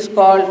 which is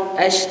called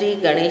as Shri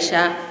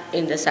Ganesha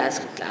in the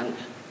Sanskrit language.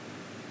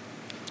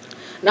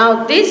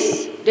 Now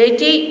this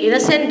deity,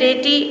 innocent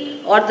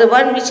deity, or the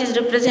one which is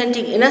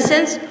representing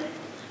innocence,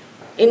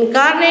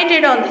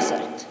 incarnated on this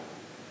earth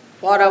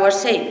for our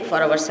sake,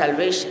 for our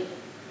salvation,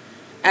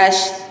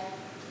 as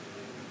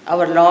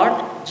our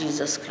Lord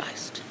Jesus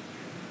Christ.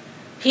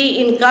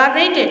 He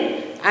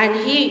incarnated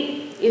and he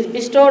is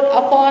bestowed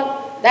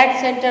upon that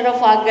center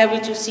of Agya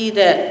which you see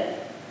there,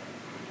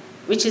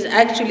 which is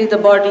actually the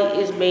body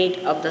is made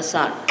of the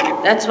sun.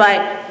 That's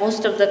why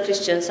most of the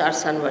Christians are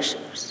sun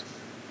worshippers.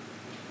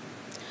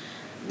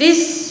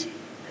 This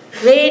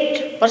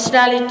great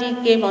personality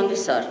came on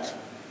this earth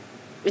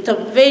with a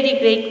very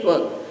great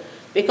work,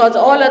 because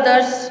all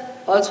others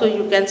also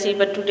you can see,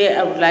 but today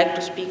I would like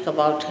to speak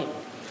about him.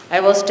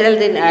 I was told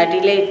in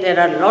Adelaide there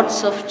are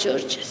lots of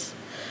churches,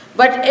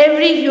 but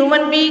every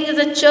human being is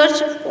a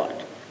church of God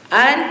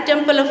and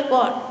temple of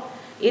God.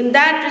 In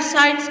that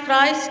resides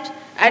Christ.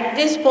 At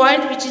this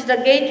point, which is the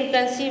gate, you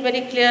can see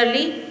very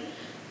clearly.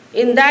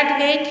 In that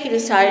gate he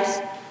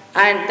resides,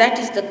 and that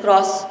is the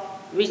cross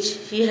which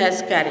he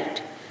has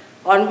carried,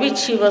 on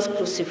which he was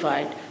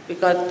crucified,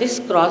 because this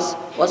cross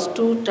was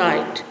too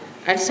tight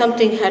and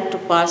something had to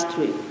pass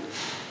through it.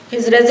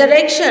 His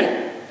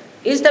resurrection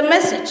is the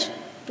message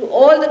to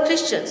all the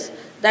Christians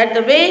that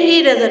the way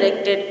he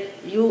resurrected,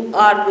 you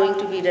are going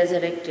to be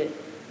resurrected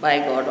by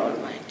God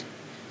Almighty.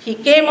 He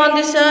came on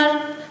this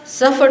earth,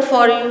 suffered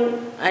for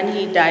you, and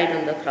he died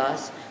on the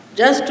cross,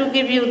 just to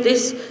give you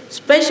this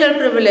special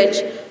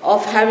privilege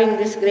of having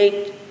this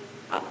great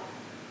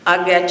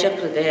Agya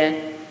Chakra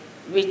there,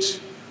 which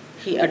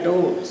he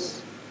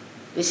adorns.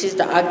 This is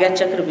the Agya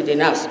Chakra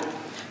within us.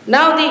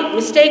 Now the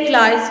mistake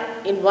lies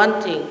in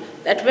one thing,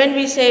 that when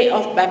we say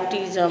of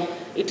baptism,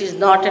 it is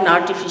not an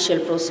artificial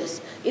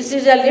process. It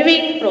is a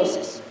living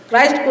process.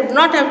 Christ could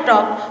not have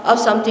talked of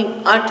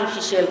something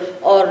artificial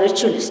or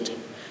ritualistic.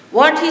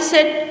 What he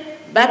said,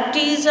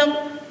 baptism,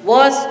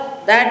 was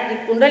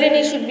that the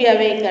Kundalini should be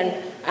awakened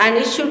and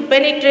it should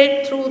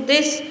penetrate through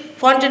this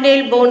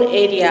fontanelle bone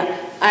area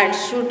and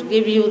should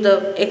give you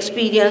the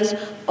experience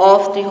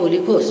of the Holy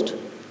Ghost.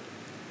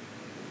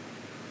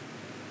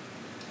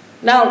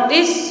 Now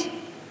this,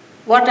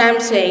 what I am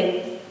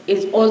saying,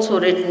 is also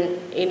written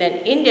in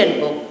an Indian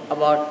book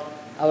about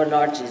our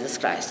Lord Jesus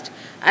Christ.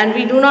 And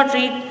we do not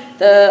read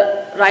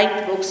the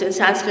right books in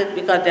Sanskrit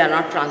because they are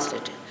not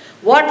translated.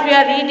 What we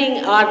are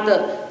reading are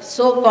the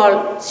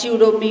so-called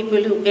pseudo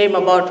people who came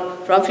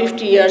about from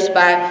 50 years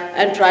back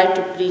and tried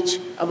to preach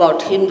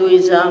about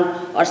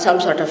Hinduism or some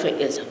sort of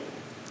a ism.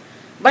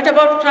 But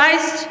about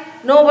Christ,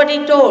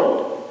 nobody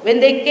told. When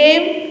they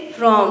came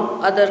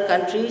from other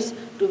countries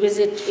to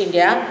visit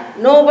India,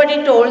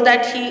 nobody told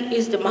that he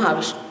is the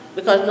Mahavishnu,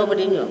 because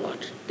nobody knew about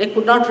it. They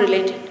could not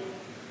relate it.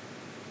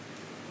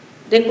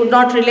 They could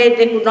not relate,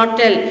 they could not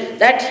tell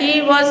that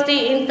he was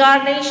the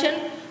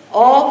incarnation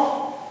of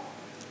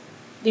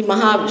the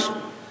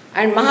Mahavishnu.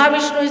 And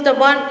Mahavishnu is the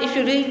one, if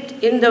you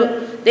read in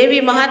the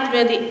Devi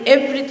Mahatmya,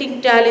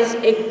 everything tallies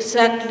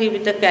exactly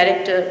with the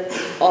character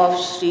of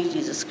Shri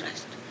Jesus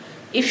Christ.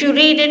 If you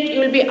read it, you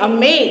will be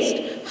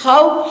amazed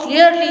how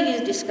clearly he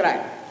is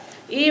described.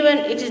 Even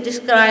it is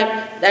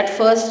described that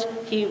first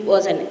he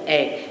was an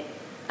egg.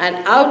 And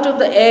out of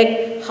the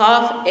egg,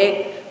 half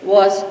egg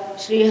was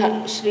Shri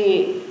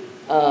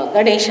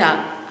Ganesha,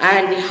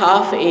 and the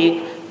half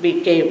egg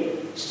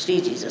became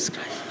Shri Jesus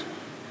Christ.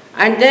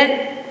 And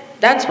then,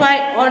 that's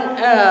why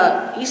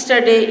on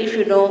Easter Day, if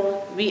you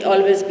know, we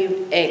always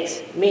give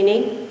eggs,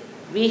 meaning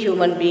we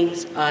human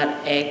beings are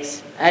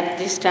eggs at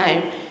this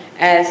time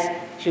as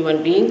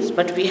human beings,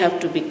 but we have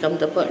to become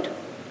the bird.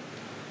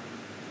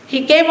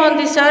 He came on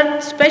this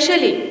earth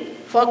specially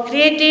for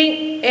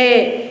creating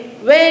a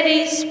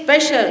very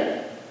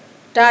special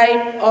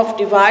type of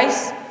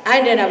device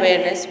and an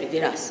awareness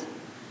within us.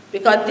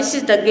 Because this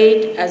is the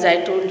gate, as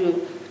I told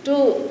you,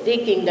 to the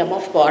kingdom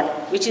of God,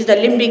 which is the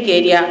limbic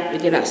area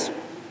within us.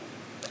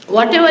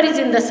 Whatever is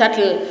in the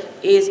subtle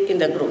is in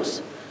the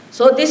gross.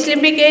 So this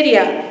limbic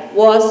area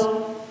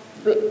was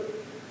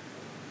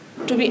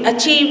to be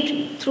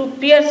achieved through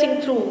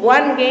piercing through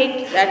one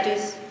gate, that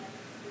is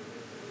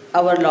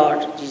our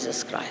Lord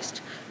Jesus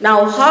Christ.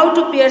 Now, how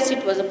to pierce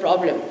it was a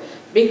problem,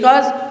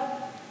 because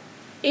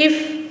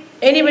if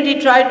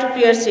anybody tried to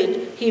pierce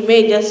it, he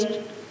may just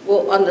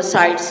go on the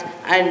sides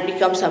and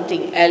become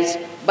something else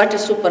but a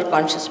super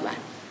conscious man.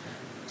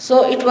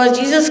 So it was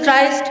Jesus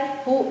Christ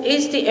who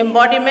is the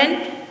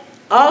embodiment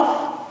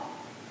of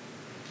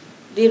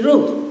the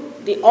Ruh,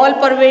 the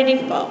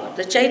all-pervading power,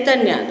 the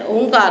Chaitanya, the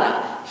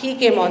Omkara. He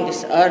came on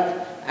this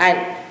earth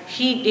and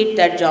he did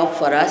that job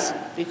for us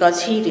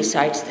because he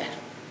resides there.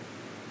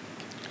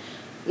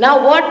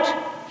 Now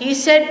what he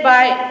said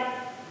by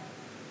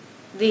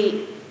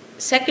the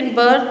second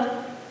birth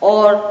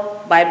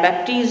or by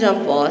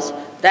baptism was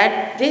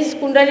that this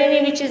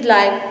Kundalini, which is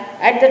lying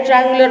at the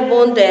triangular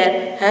bone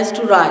there, has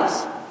to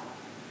rise.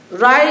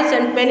 Rise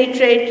and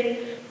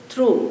penetrate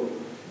through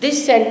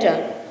this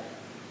center.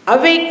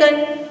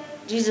 Awaken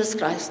Jesus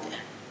Christ there.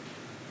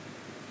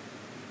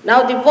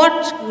 Now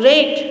what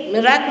great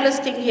miraculous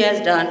thing he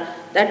has done,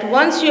 that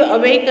once you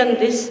awaken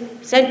this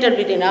center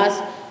within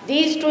us,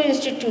 these two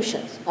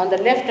institutions on the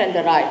left and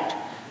the right,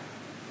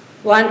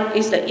 one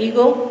is the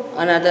ego,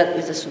 another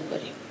is the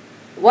superego.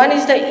 One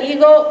is the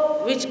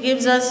ego, which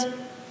gives us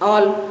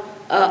all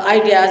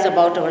ideas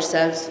about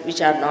ourselves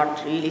which are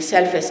not really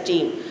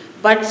self-esteem,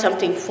 but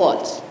something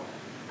false.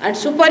 And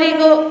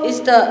superego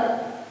is the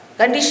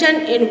condition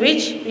in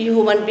which we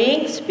human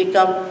beings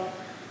become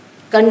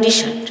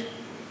conditioned,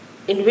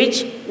 in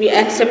which we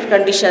accept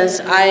conditions.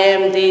 I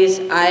am this,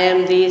 I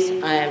am this,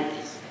 I am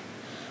this.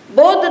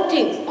 Both the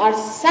things are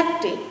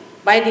sucked in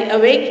by the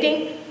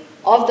awakening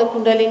of the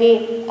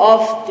Kundalini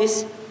of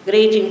this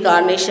great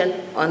incarnation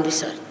on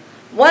this earth.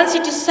 Once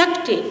it is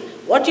sucked in,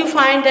 what you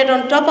find that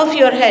on top of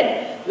your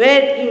head,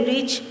 where you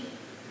reach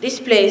this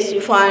place, you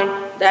find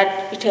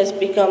that it has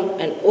become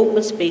an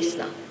open space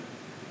now.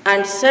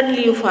 And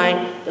suddenly you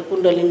find the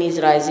Kundalini is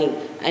rising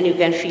and you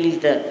can feel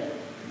the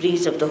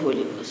breeze of the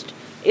Holy Ghost.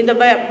 In the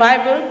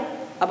Bible,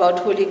 about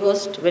Holy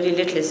Ghost, very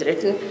little is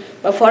written,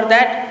 but for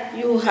that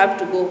you have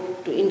to go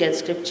to Indian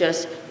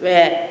scriptures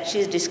where she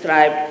is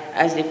described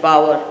as the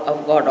power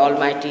of God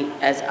Almighty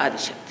as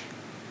Adishakti.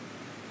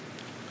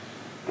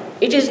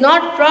 It is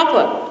not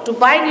proper to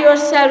bind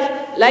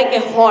yourself like a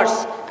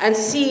horse and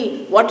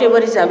see whatever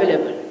is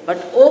available, but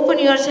open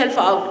yourself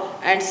out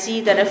and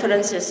see the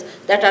references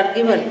that are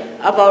given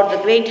about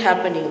the great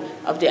happening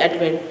of the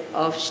advent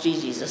of Shri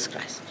Jesus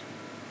Christ.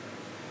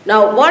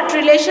 Now, what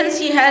relations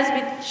he has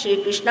with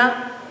Shri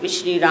Krishna, with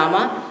Shri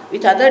Rama,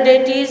 with other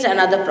deities and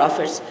other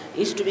prophets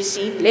is to be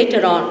seen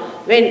later on.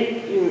 When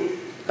you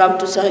come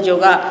to Sahaja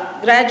Yoga,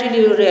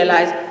 gradually you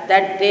realize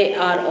that they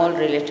are all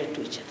related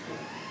to each other.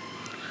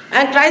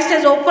 And Christ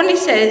has openly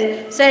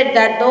said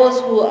that those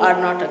who are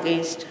not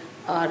against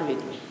are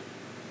with me.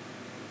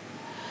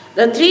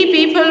 The three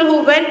people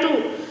who went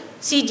to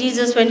see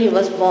Jesus when he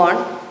was born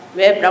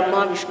were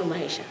Brahma, Vishnu,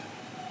 Mahesha.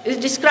 Is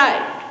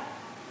described.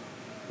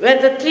 Where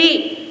the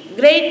three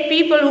great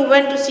people who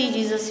went to see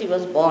Jesus he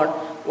was born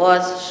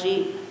was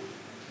Shri,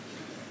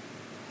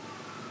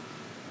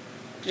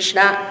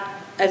 Krishna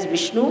as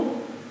Vishnu,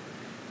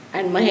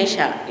 and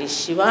Mahesha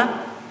is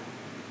Shiva,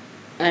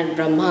 and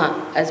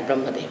Brahma as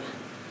Brahmadeva.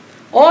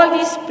 All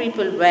these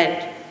people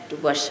went to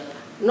worship.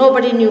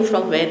 Nobody knew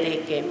from where they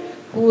came,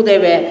 who they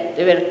were.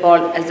 They were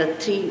called as the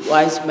three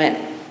wise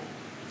men.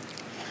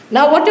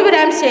 Now whatever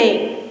I am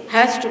saying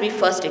has to be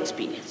first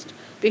experienced.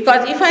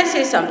 Because if I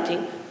say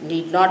something,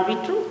 need not be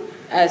true.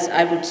 As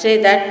I would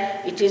say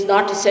that it is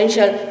not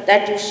essential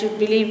that you should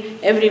believe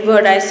every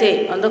word I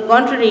say. On the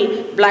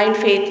contrary, blind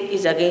faith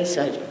is against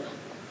Sahaja Yoga.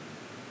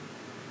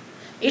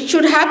 It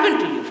should happen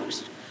to you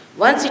first.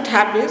 Once it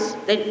happens,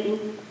 then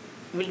you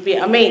will be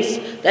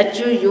amazed that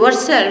you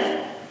yourself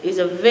is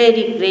a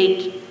very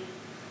great,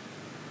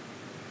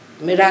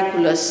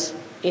 miraculous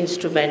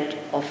instrument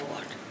of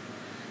God.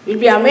 You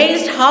will be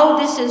amazed how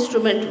this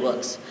instrument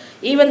works.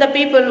 Even the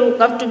people who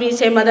come to me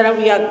say, Madara,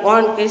 we are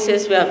gone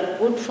cases, we are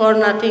good for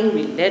nothing,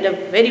 we led a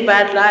very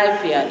bad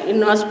life, we are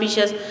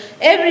inauspicious,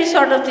 every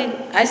sort of thing.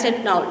 I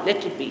said, now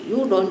let it be.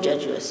 You don't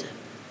judge yourself.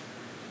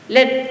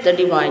 Let the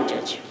divine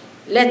judge you.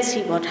 Let's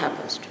see what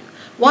happens to you.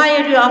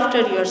 Why are you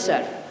after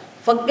yourself?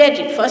 Forget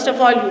it. First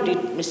of all, you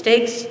did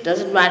mistakes,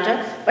 doesn't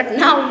matter, but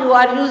now you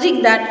are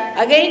using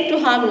that again to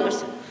harm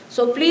yourself.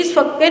 So please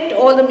forget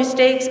all the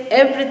mistakes,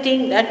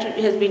 everything that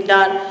has been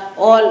done,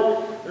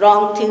 all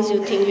wrong things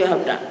you think you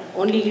have done.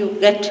 Only you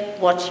get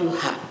what you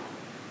have.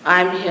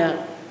 I am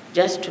here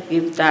just to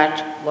give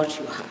that what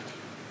you have.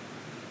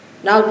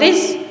 Now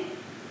this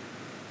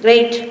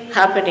great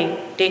happening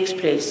takes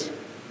place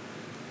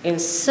in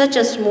such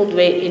a smooth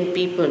way in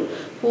people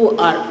who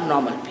are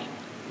normal people.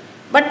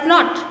 But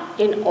not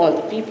in all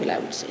the people, I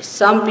would say.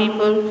 Some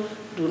people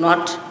do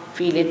not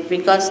feel it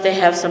because they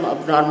have some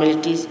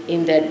abnormalities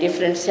in their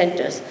different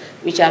centers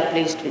which are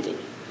placed within.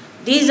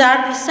 These are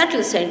the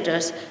subtle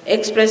centers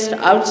expressed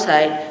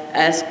outside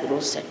as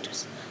gross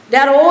centers. They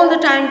are all the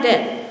time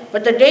there,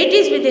 but the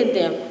deities within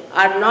them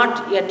are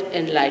not yet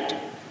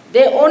enlightened.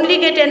 They only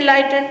get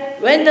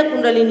enlightened when the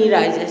Kundalini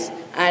rises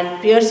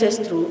and pierces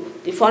through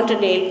the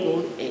fontanelle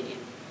moon area.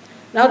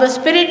 Now the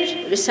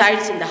spirit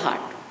resides in the heart.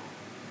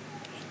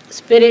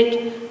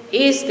 Spirit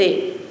is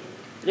the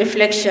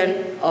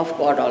reflection of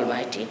God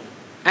Almighty,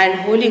 and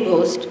Holy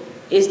Ghost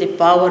is the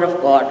power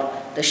of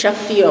God, the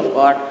Shakti of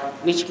God,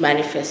 which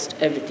manifests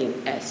everything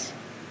else.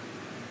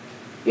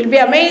 You'll be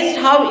amazed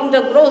how in the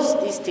gross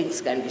these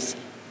things can be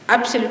seen.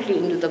 Absolutely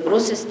into the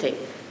grossest thing.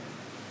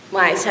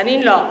 My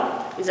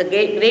son-in-law is a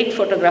great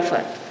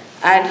photographer,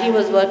 and he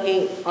was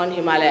working on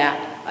Himalaya.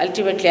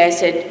 Ultimately I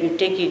said, you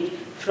take it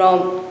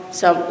from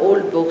some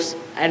old books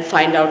and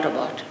find out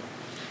about it.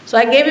 So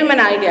I gave him an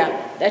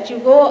idea that you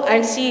go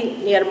and see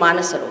near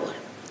Manasarovar.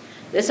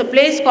 There's a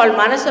place called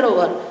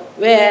Manasarovar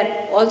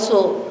where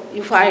also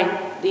you find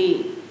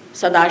the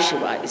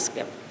Sadashiva is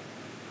kept.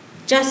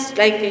 Just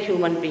like a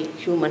human being,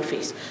 human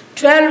face.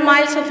 12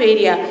 miles of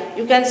area,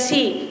 you can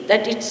see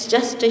that it's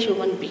just a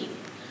human being.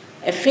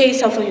 A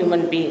face of a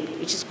human being,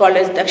 which is called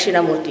as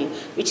Dakshinamurti,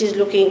 which is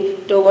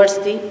looking towards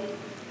the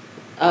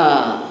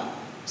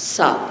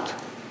south.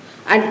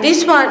 And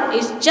this one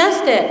is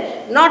just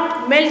there,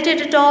 not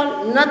melted at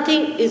all,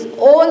 nothing, is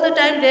all the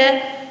time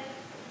there.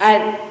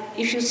 And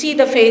if you see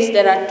the face,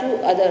 there are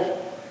two other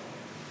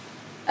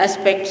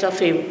aspects of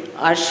him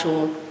are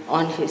shown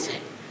on his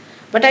head.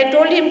 But I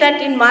told him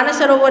that in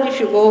Manasarovar,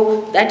 if you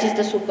go, that is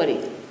the super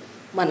ego,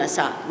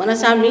 Manasa.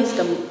 Manasa means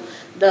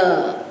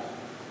the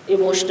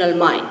emotional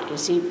mind. You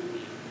see,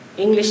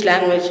 English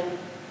language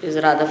is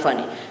rather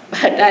funny.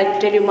 But I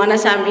tell you,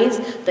 Manasa means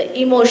the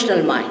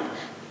emotional mind.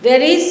 There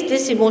is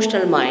this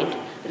emotional mind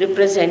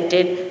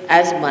represented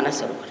as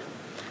Manasarovar.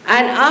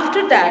 And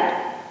after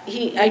that,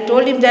 I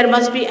told him there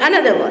must be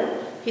another one.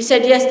 He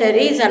said, yes, there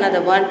is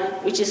another one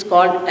which is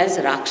called as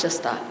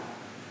Rakshastal.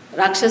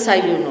 Rakshasa,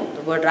 you know,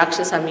 the word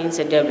Rakshasa means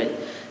a devil.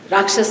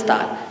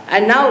 Rakshastal.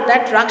 And now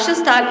that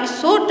Rakshastal is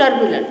so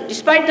turbulent,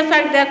 despite the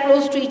fact they are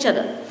close to each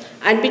other.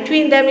 And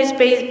between them is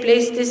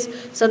placed this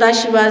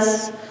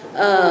Sadashiva's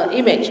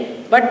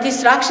image. But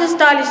this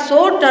Rakshastal is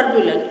so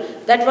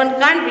turbulent that one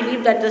can't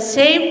believe that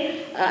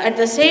at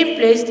the same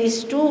place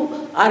these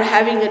two are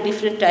having a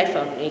different type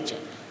of nature.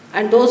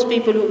 And those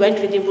people who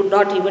went with him would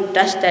not even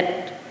touch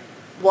that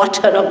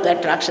water of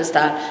that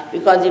Rakshastal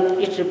because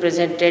it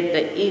represented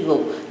the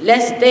ego,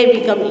 lest they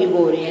become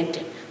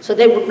ego-oriented. So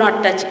they would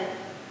not touch it.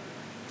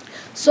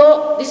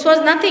 So this was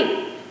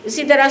nothing. You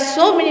see, there are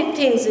so many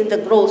things in the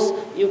gross,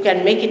 you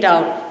can make it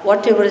out.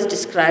 Whatever is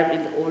described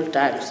in the old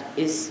times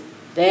is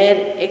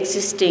there,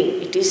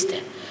 existing, it is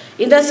there.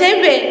 In the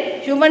same way,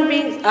 human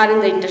beings are in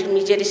the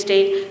intermediate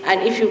state,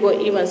 and if you go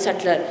even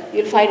subtler,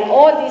 you'll find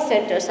all these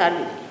centers are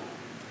within.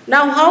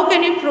 Now, how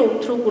can you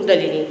prove through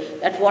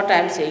Kundalini that what I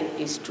am saying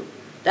is true?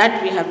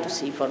 That we have to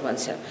see for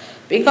oneself.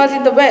 Because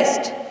in the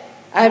West,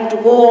 I have to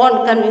go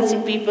on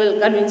convincing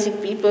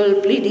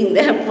people, pleading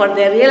them for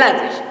their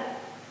realization.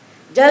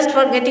 Just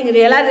for getting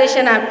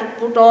realization, I have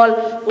to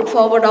put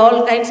forward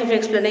all kinds of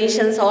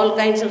explanations, all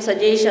kinds of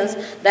suggestions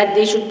that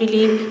they should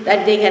believe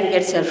that they can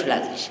get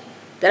self-realization.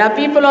 There are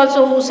people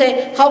also who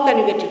say, how can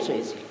you get it so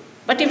easily?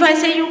 But if I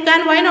say you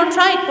can, why not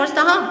try it? What's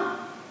the harm?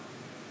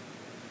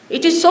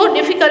 It is so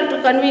difficult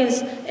to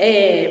convince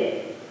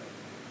a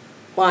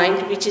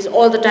mind which is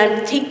all the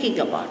time thinking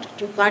about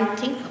it. You can't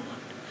think about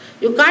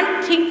it. You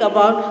can't think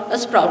about a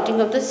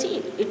sprouting of the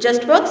seed. It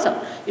just works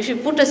out. If you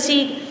put a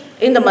seed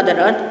in the Mother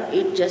Earth,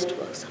 it just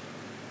works out.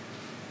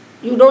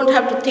 You don't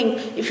have to think.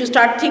 If you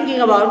start thinking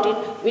about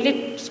it, will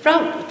it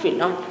sprout? It will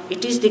not.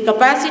 It is the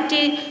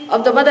capacity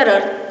of the Mother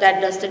Earth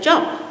that does the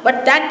job.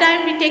 But that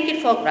time we take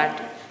it for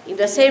granted. In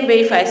the same way,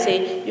 if I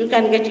say you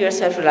can get your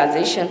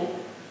self-realization,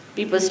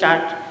 people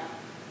start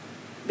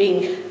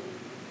being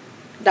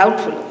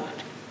doubtful about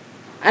it.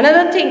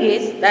 Another thing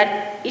is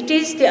that it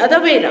is the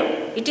other way around.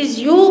 It is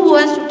you who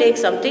has to take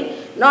something,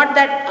 not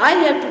that I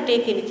have to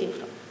take anything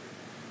from.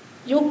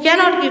 You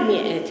cannot give me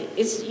anything.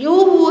 It's you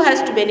who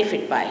has to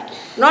benefit by it,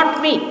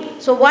 not me.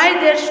 So why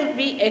there should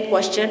be a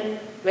question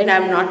when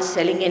I'm not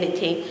selling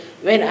anything,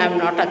 when I'm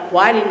not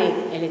acquiring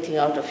anything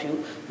out of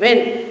you,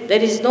 when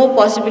there is no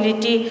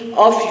possibility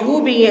of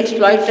you being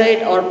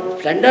exploited or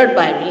plundered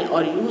by me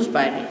or used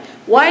by me?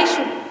 Why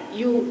should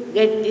you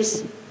get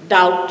this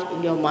doubt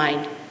in your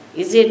mind?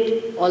 Is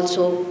it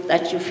also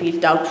that you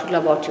feel doubtful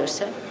about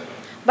yourself?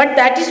 But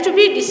that is to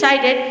be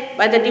decided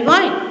by the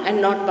divine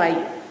and not by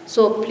you.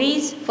 So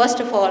please, first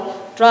of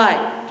all,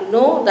 try to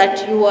know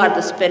that you are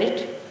the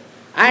spirit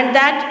and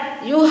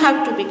that you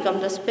have to become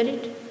the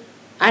spirit.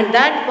 And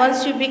that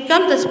once you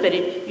become the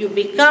spirit, you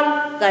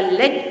become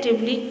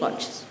collectively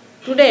conscious.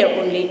 Today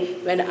only,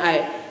 when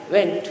I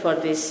went for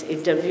this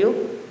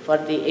interview for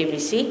the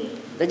ABC,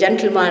 the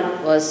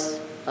gentleman was,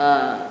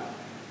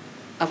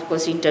 of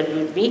course,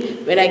 interviewed me.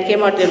 When I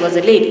came out, there was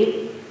a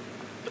lady.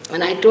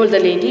 And I told the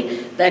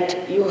lady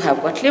that you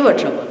have got liver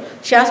trouble.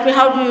 She asked me,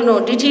 how do you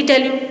know? Did he tell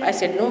you? I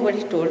said,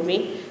 nobody told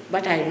me,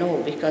 but I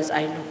know because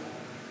I know.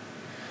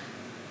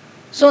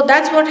 So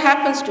that's what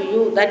happens to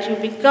you, that you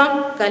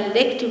become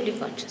collectively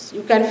conscious.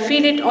 You can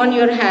feel it on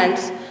your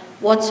hands,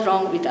 what's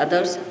wrong with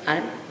others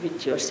and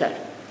with yourself.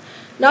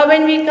 Now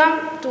when we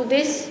come to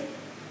this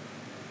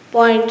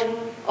point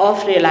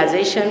of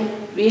realization,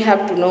 we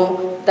have to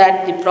know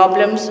that the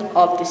problems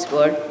of this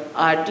world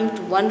are due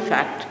to one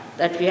fact,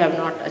 that we have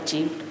not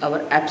achieved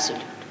our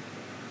absolute.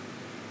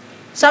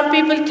 Some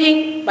people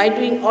think by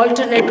doing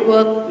alternate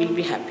work we'll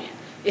be happier.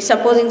 If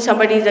supposing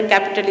somebody is a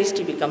capitalist,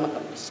 he become a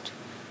communist.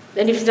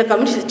 Then if he's a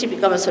communist, he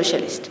become a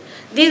socialist.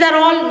 These are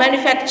all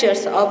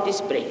manufactures of this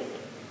brain.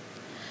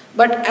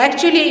 But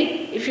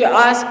actually, if you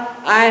ask,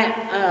 I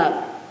am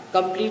a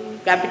complete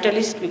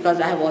capitalist because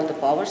I have all the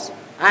powers,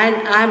 and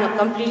I am a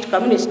complete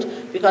communist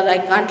because I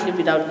can't live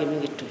without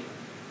giving it to you.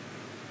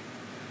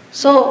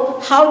 So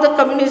how the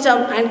communism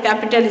and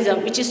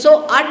capitalism, which is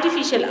so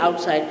artificial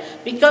outside,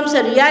 becomes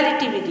a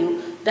reality with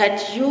you,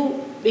 that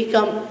you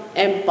become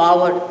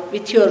empowered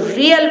with your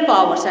real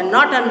powers and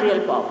not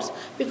unreal powers,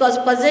 because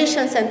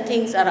possessions and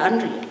things are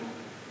unreal.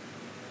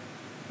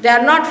 They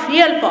are not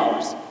real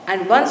powers,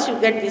 and once you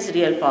get these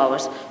real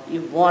powers,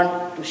 you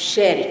want to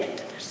share it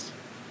with others.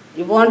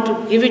 You want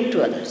to give it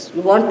to others.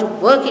 You want to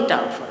work it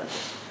out for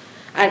others.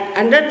 And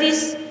under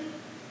these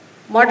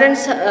modern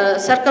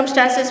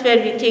circumstances where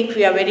we think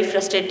we are very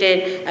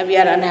frustrated and we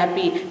are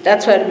unhappy,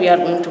 that's where we are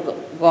going to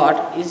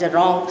God, is a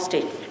wrong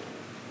statement.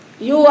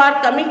 You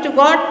are coming to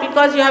God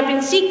because you have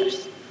been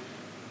seekers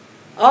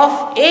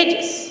of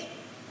ages.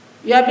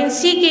 You have been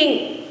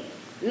seeking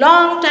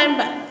long time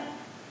back,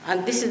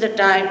 and this is the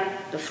time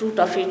the fruit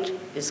of it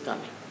is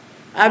coming.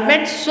 I have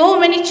met so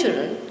many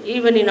children,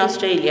 even in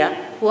Australia,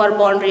 who are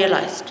born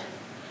realized.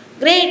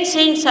 Great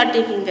saints are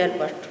taking their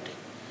birth today,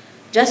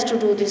 just to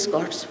do this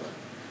God's work.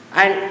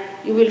 And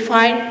you will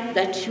find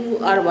that you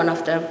are one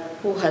of them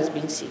who has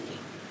been seeking.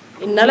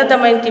 In Nala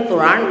Damayanti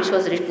Puran, which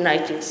was written, I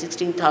think,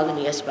 16,000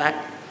 years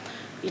back,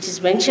 it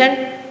is mentioned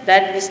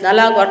that this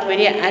Nala got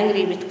very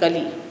angry with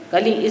Kali.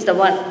 Kali is the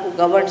one who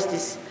governs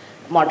these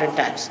modern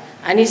times.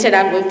 And he said,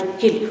 I'm going to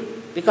kill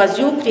you, because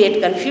you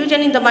create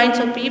confusion in the minds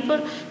of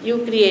people,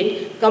 you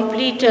create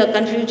complete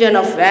confusion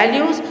of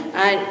values,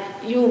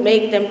 and you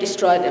make them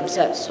destroy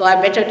themselves. So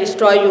I better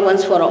destroy you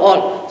once for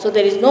all. So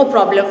there is no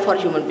problem for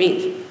human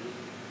beings.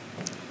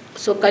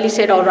 So Kali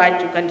said, all right,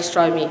 you can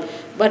destroy me,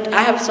 but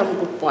I have some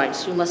good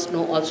points. You must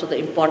know also the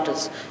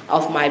importance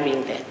of my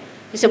being there.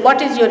 He said,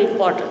 what is your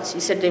importance? He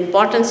said, the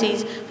importance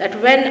is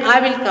that when I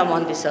will come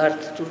on this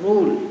earth to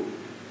rule,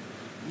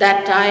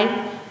 that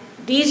time,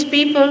 these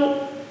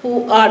people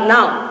who are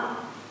now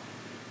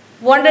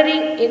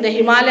wandering in the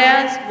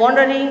Himalayas,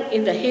 wandering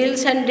in the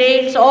hills and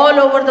dales all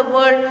over the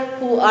world,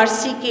 who are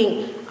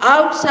seeking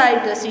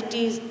outside the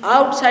cities,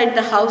 outside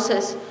the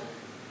houses,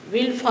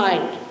 will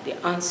find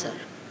the answer.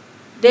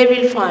 They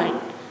will find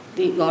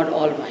the God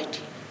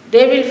Almighty.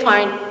 They will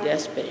find their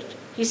spirit.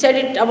 He said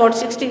it about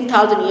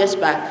 16,000 years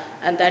back,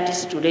 and that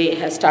is today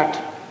has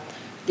started.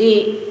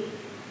 The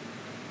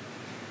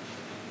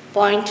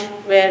point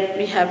where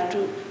we have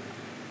to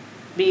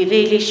be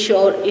really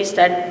sure is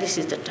that this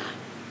is the time,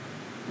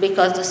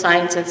 because the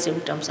signs and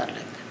symptoms are like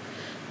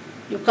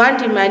that. You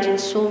can't imagine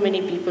so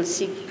many people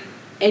seeking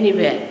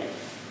anywhere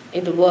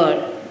in the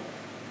world,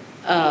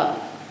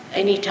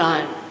 any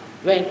time.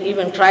 When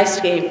even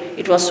Christ came,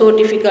 it was so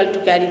difficult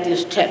to carry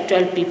these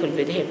 12 people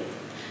with him.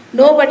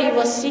 Nobody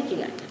was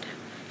seeking at that time.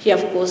 He,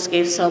 of course,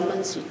 gave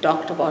sermons, he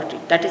talked about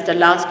it. That is the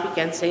last we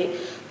can say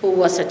who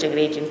was such a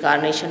great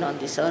incarnation on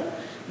this earth,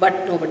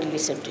 but nobody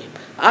listened to him.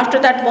 After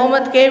that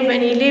moment came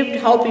when he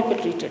lived, how people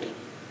treated him.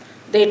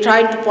 They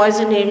tried to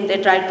poison him,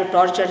 they tried to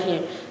torture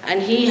him,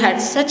 and he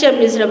had such a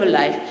miserable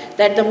life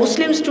that the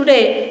Muslims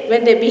today,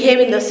 when they behave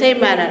in the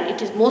same manner,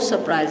 it is most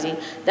surprising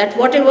that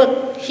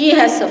whatever he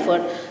has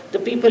suffered, the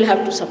people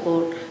have to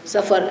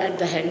suffer at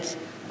the hands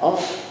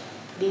of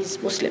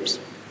these Muslims.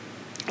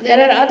 There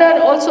are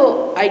other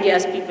also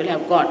ideas people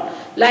have got,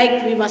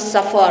 like we must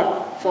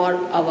suffer for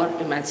our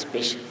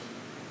emancipation,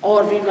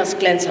 or we must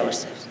cleanse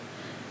ourselves.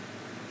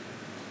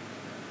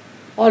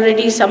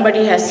 Already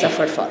somebody has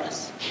suffered for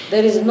us.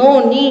 There is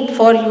no need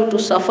for you to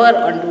suffer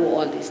and do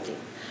all these things.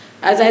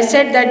 As I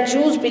said, that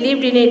Jews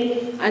believed in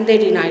it and they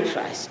denied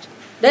Christ.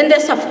 Then they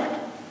suffered.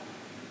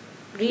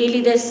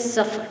 Really, they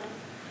suffered.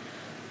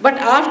 But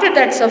after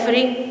that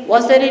suffering,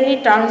 was there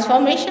any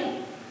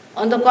transformation?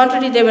 On the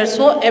contrary, they were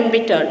so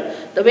embittered.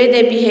 The way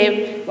they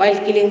behaved while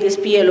killing these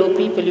PLO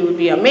people, you would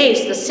be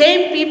amazed. The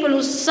same people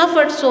who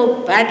suffered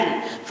so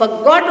badly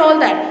forgot all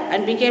that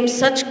and became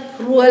such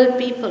cruel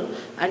people,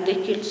 and they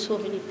killed so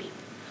many people.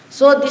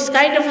 So this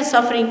kind of a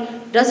suffering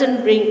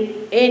doesn't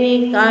bring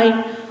any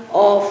kind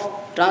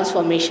of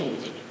transformation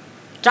within you.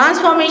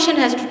 Transformation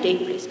has to take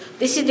place.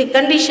 This is the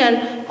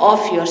condition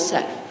of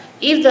yourself.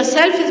 If the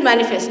self is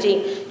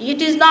manifesting,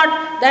 it is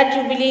not that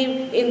you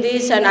believe in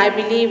this and I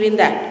believe in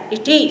that.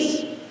 It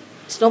is.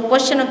 It's no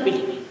question of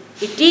believing.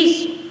 It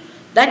is.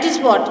 That is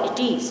what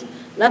it is.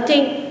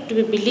 Nothing to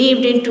be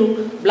believed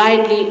into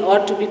blindly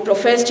or to be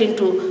professed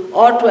into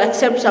or to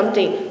accept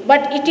something.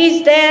 But it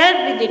is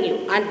there within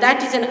you, and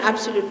that is an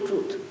absolute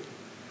truth.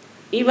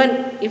 Even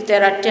if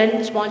there are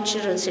 10 small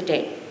children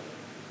sitting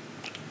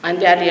and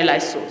they are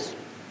realized souls,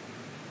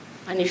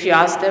 and if you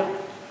ask them,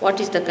 what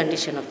is the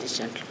condition of this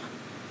gentleman?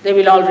 They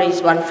will all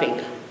raise one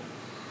finger.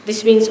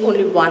 This means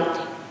only one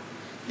thing.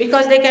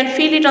 Because they can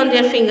feel it on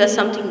their fingers,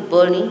 something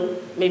burning,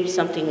 maybe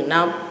something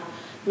numb,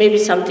 maybe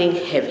something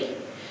heavy.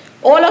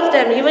 All of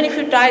them, even if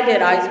you tie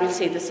their eyes, will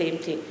say the same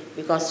thing,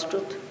 because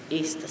truth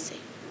is the same.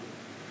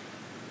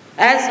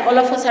 As all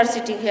of us are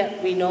sitting here,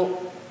 we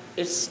know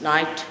it's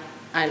night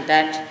and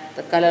that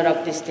the color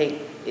of this thing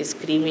is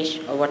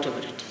creamish or whatever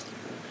it is.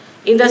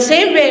 In the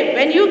same way,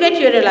 when you get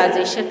your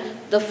realization,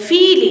 the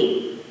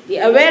feeling, the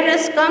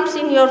awareness comes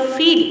in your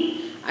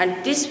feeling,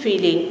 and this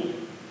feeling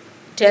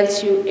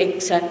tells you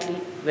exactly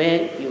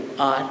where you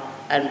are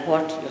and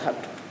what you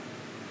have to do.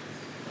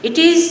 It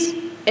is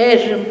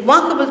a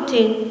remarkable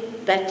thing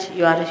that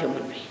you are a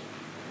human being.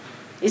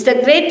 It's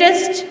the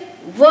greatest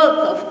work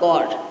of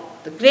God.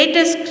 The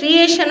greatest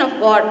creation of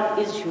God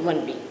is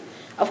human being.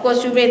 Of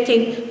course, you may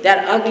think they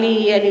are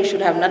ugly and you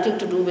should have nothing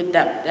to do with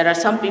them. There are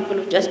some people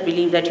who just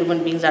believe that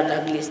human beings are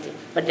the ugliest thing,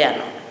 but they are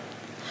not.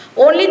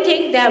 Only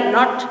thing they have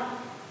not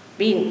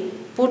been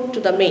put to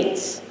the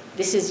mains.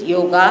 This is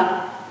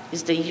yoga,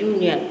 is the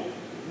union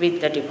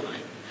with the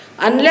divine.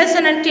 Unless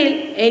and until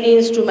any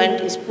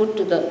instrument is put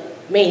to the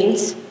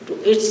mains,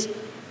 to its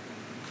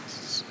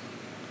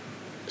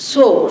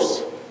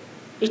source,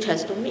 it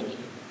has no meaning.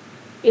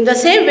 In the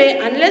same way,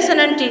 unless and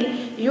until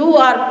you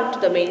are put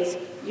to the mains,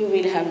 you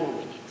will have no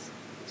meanings.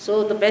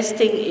 So the best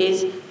thing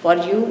is for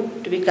you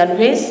to be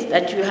convinced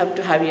that you have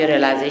to have your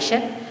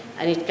realization,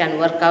 and it can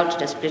work out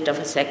in a split of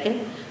a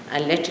second,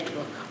 and let it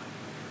work out.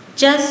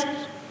 Just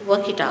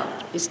work it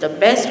out. It's the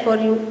best for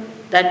you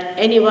that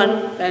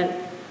anyone can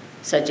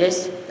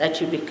suggest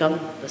that you become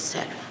the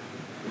self.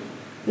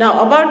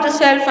 Now about the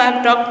self, I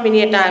have talked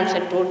many a times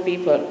and told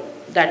people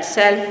that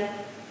self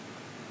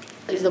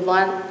is the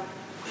one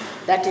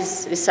that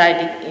is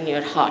residing in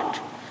your heart.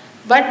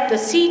 But the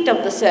seat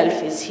of the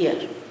self is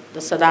here, the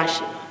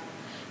Sahaja.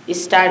 It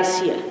stands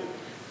here.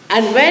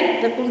 And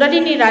when the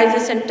Kundalini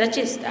rises and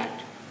touches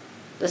that,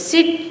 the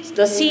seat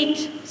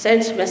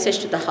sends message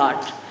to the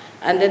heart,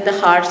 and then the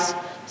heart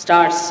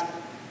starts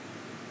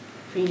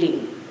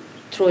feeling,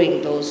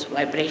 throwing those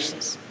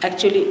vibrations.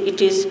 Actually, it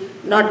is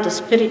not the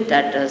spirit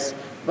that does,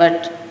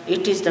 but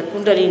it is the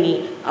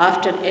Kundalini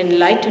after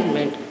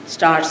enlightenment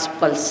starts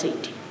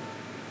pulsating.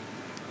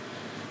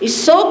 It's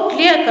so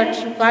clear-cut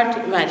you can't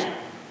imagine.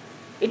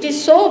 It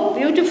is so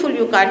beautiful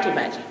you can't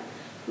imagine.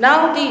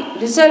 Now the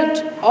result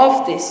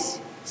of this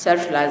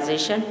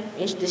self-realization.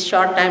 In this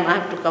short time, I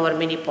have to cover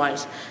many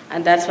points,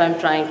 and that's why I'm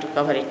trying to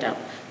cover it up.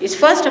 Is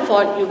first of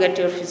all, you get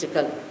your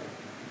physical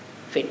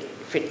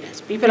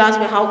fitness. People ask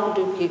me, how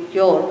could you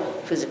cure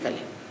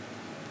physically?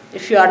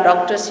 If you are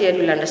doctors here,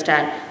 you'll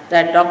understand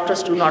that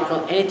doctors do not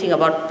know anything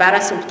about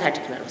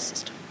parasympathetic nervous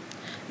system.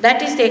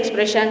 That is the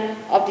expression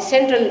of the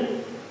central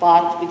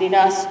part within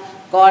us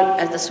called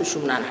as the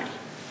Sushumna Nadi.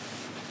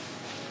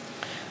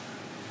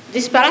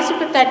 This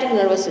parasympathetic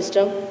nervous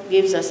system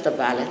gives us the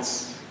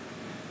balance,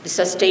 the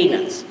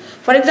sustenance.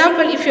 For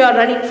example, if you are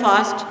running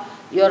fast,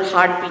 your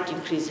heartbeat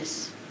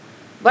increases.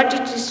 But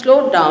it is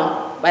slowed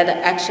down by the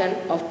action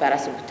of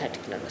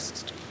parasympathetic nervous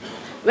system.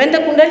 When the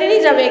Kundalini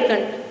is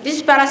awakened,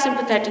 this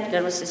parasympathetic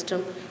nervous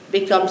system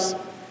becomes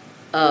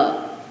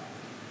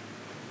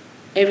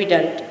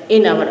evident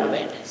in our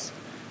awareness.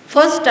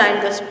 First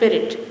time the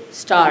spirit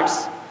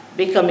starts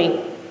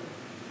becoming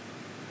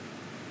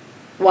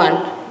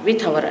one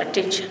with our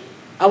attention.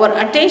 Our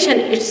attention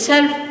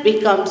itself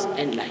becomes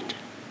enlightened.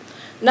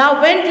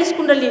 Now when this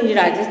Kundalini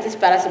rises, this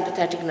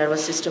parasympathetic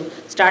nervous system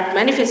starts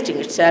manifesting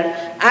itself,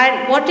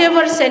 and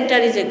whatever center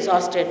is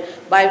exhausted,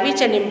 by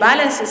which an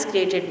imbalance is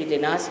created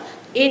within us,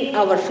 in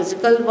our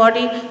physical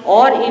body,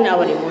 or in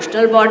our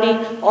emotional body,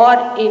 or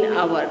in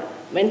our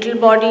mental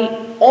body,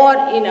 or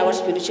in our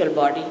spiritual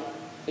body,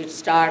 it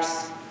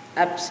starts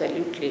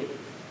absolutely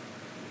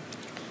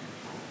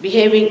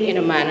behaving in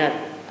a manner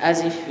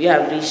as if we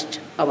have reached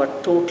our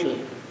total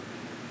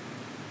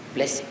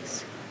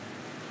blessings.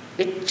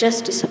 It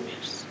just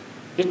disappears.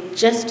 It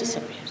just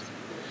disappears.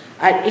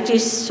 And it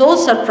is so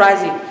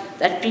surprising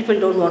that people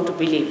don't want to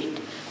believe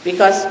it,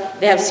 because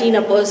they have seen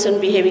a person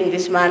behaving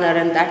this manner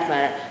and that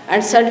manner,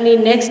 and suddenly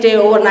next day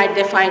overnight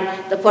they find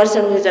the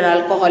person who is an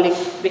alcoholic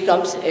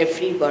becomes a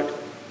free bird.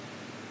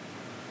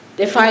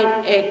 They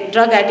find a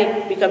drug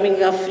addict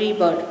becoming a free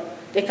bird.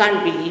 They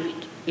can't believe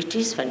it. It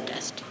is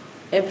fantastic.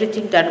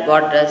 Everything that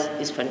God does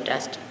is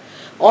fantastic.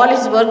 All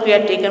His work we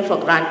have taken for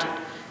granted.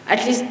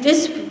 At least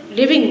this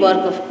living work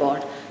of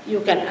God,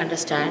 you can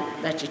understand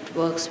that it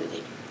works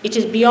within. It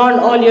is beyond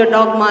all your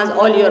dogmas,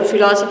 all your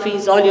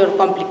philosophies, all your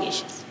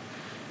complications.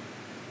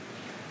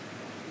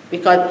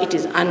 Because it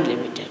is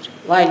unlimited.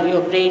 While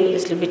your brain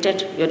is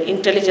limited, your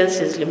intelligence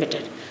is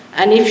limited.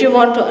 And if you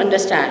want to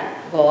understand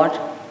God,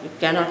 you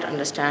cannot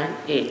understand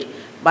it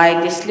by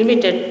this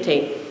limited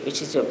thing,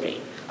 which is your brain.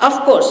 Of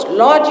course,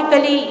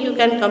 logically you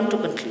can come to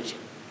conclusion.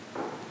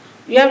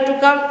 You have to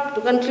come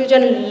to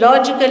conclusion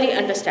logically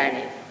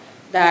understanding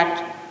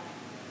that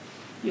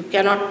you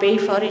cannot pay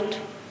for it,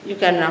 you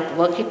cannot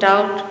work it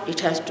out, it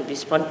has to be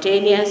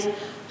spontaneous,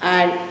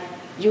 and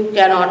you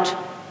cannot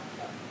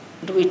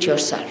do it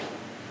yourself.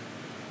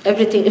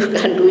 Everything you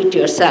can do it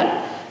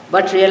yourself,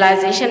 but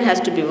realization has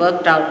to be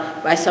worked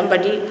out by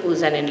somebody who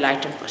is an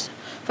enlightened person.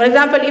 For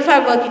example, if I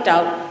work it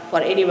out for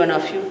any one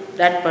of you,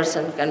 that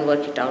person can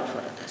work it out for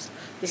others.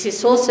 This is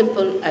so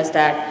simple as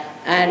that,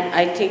 and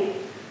I think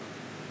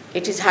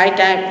it is high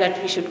time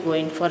that we should go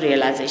in for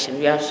realization.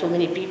 We have so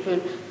many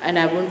people, and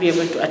I won't be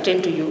able to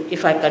attend to you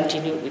if I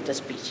continue with the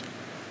speech.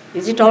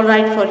 Is it all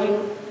right for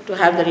you to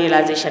have the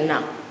realization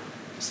now?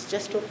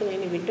 Just open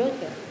any window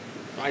here,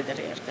 either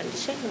air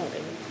condition or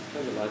anything.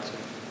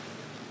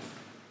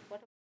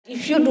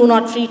 If you do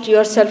not treat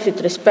yourself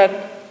with respect,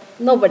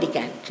 nobody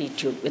can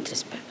treat you with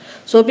respect.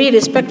 So be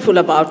respectful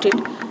about it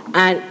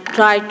and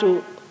try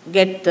to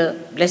get the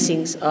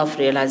blessings of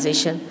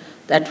realization.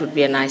 That would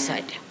be a nice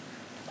idea.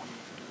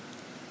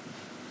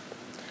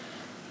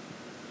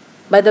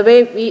 By the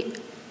way, we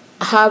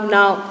have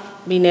now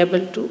been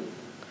able to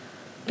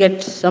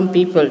get some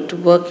people to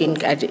work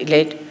in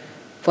Adelaide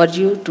for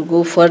you to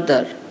go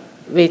further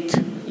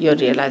with your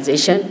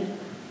realization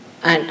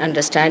and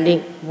understanding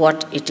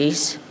what it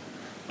is,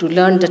 to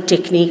learn the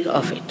technique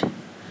of it.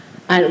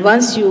 And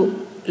once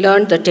you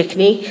learn the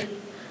technique,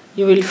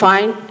 you will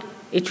find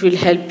it will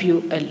help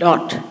you a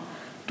lot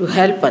to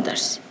help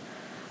others.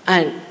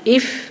 And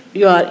if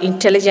you are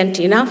intelligent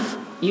enough,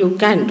 you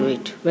can do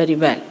it very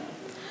well.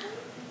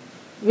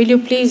 Will you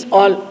please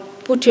all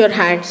put your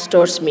hands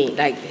towards me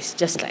like this,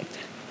 just like that.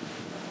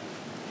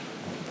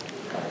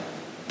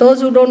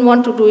 Those who don't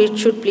want to do it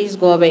should please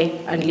go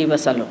away and leave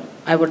us alone.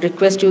 I would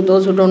request you,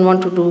 those who don't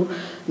want to do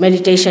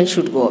meditation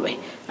should go away.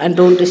 And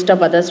don't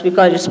disturb others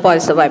because it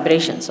spoils the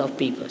vibrations of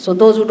people. So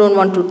those who don't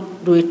want to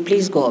do it,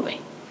 please go away.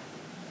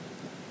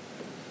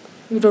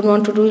 You don't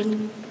want to do it?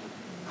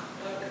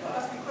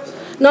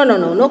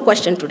 No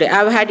question today.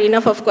 I've had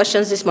enough of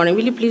questions this morning.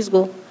 Will you please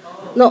go?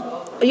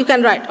 No, you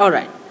can write, all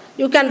right.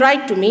 You can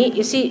write to me.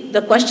 You see,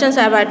 the questions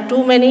I've had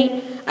too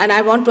many and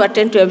I want to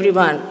attend to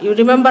everyone. You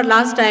remember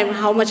last time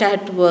how much I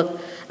had to work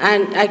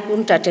and I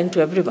couldn't attend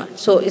to everyone.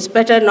 So it's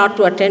better not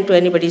to attend to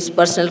anybody's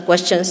personal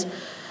questions.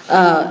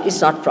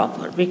 It's not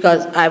proper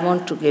because I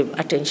want to give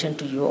attention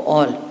to you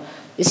all.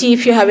 You see,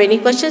 if you have any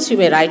questions, you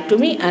may write to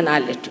me and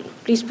I'll let you know.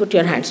 Please put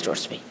your hands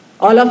towards me.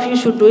 All of you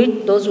should do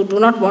it. Those who do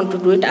not want to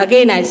do it,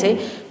 again I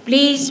say,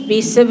 please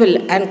be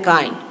civil and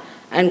kind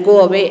and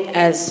go away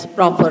as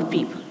proper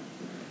people.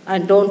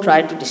 And don't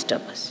try to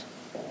disturb us.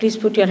 Please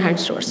put your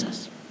hands towards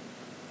us.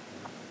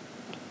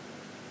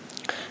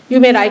 You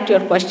may write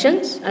your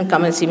questions and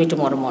come and see me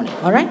tomorrow morning,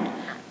 all right?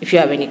 If you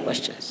have any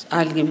questions,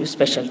 I'll give you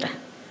special time.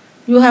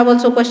 You have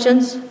also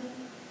questions?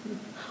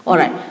 All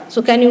right.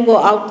 So can you go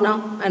out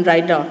now and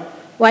write down?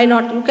 Why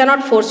not? You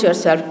cannot force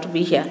yourself to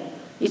be here.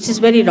 It is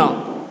very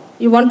wrong.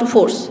 You want to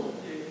force.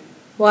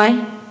 Why?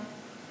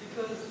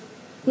 Because...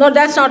 No,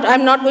 that's not.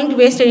 I'm not going to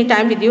waste any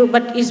time with you,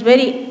 but it's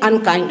very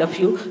unkind of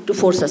you to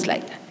force us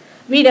like that.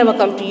 We never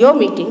come to your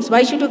meetings.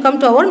 Why should you come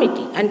to our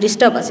meeting and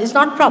disturb us? It's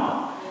not proper.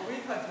 Well,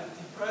 we've had to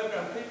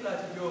deprogram people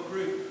out of your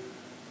group.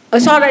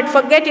 It's all right.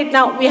 Forget it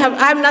now. I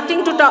have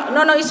nothing to talk.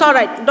 No, it's all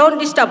right. Don't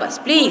disturb us.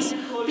 Please.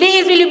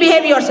 Please, will you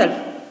behave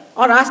yourself?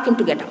 Or ask him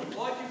to get out.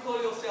 Why do you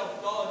call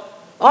yourself God?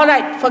 All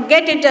right.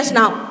 Forget it just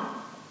now.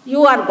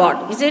 You are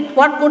God. Is it?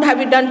 What good have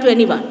you done to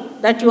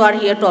anyone that you are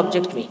here to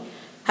object me?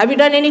 Have you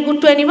done any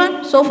good to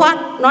anyone so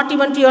far? Not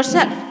even to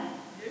yourself.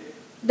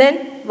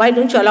 Then why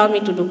don't you allow me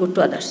to do good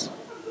to others?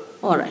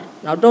 All right.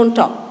 Now don't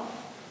talk.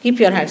 Keep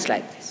your hands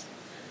like this.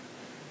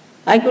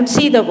 I could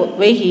see the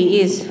way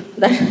he is.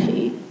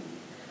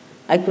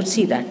 I could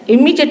see that.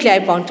 Immediately I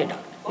pointed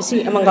out. You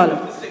see, among all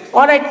of you.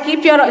 All right.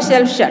 Keep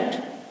yourself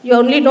shut. You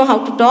only know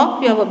how to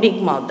talk. You have a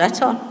big mouth. That's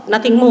all.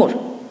 Nothing more.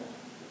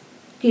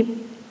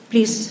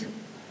 Please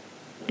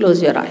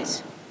close your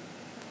eyes.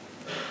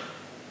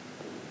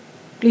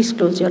 Please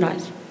close your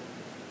eyes.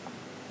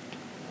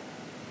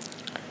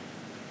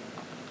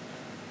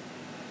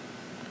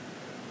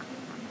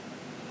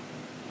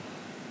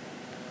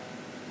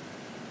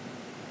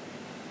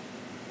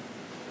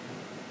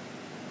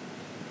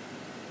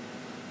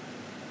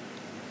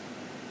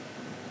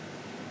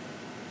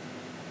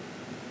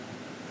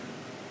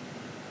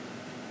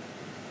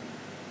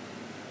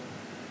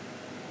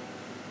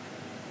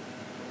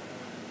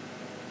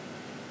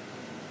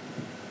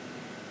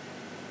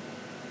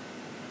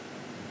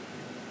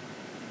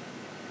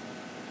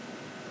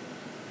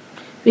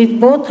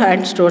 With both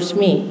hands towards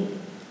me,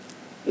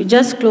 you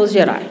just close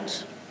your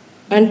eyes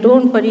and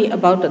don't worry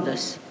about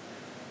others.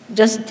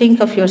 Just think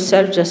of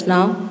yourself just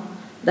now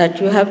that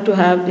you have to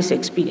have this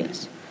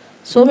experience.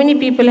 So many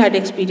people had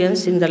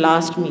experience in the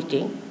last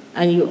meeting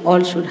and you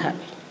all should have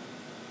it.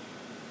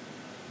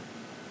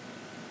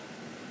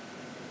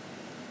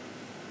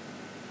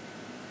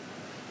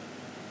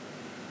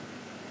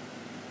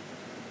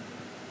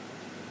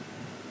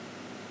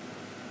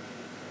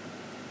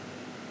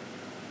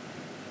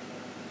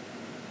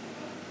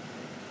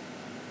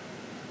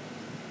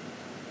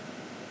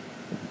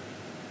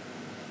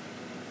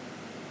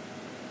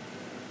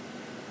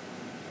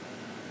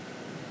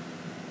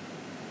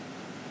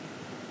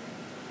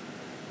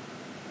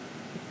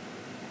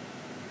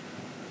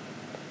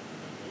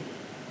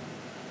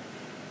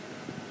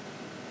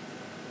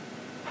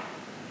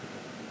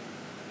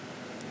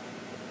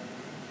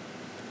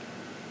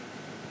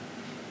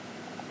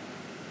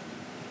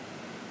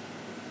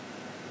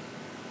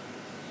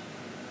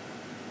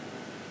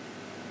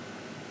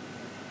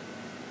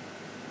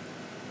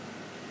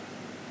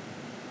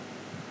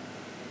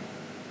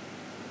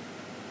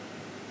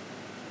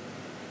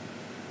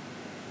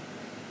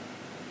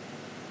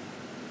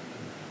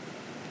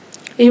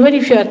 Even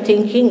if you are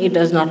thinking, it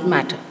does not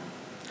matter.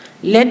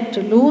 Let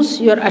loose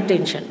your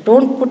attention.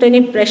 Don't put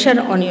any pressure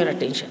on your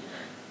attention.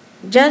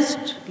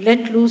 Just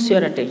let loose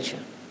your attention.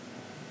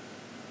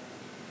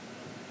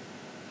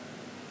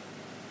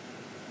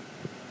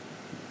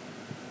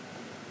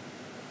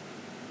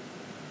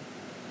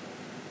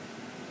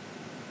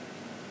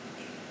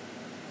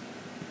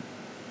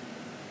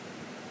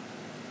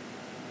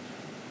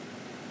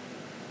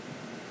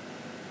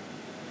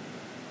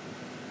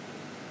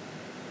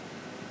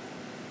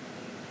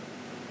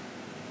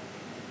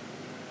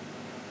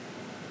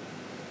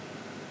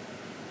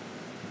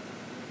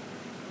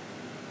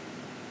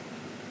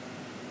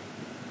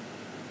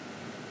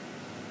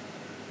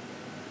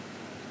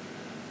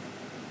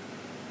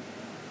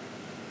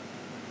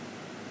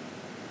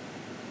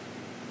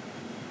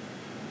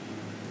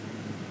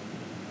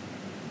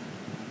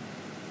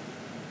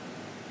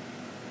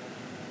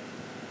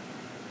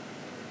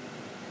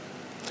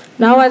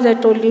 Now, as I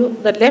told you,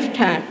 the left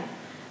hand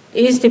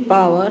is the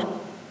power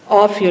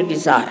of your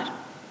desire,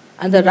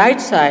 and the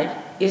right side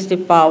is the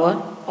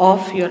power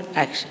of your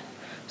action.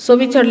 So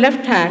with your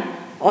left hand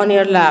on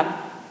your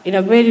lap, in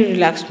a very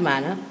relaxed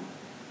manner,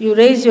 you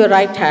raise your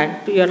right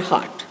hand to your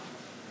heart,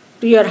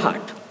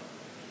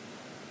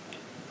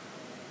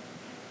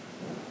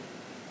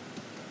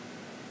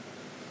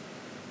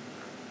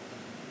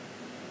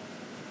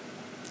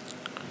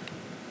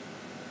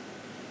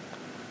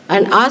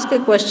 and ask a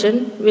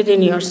question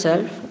within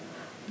yourself,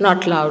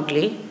 not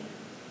loudly.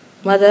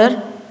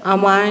 Mother,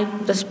 am I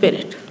the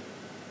spirit?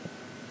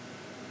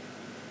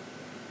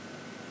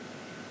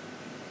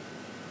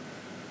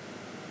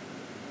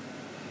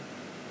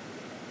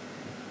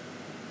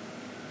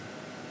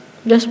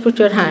 Just put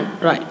your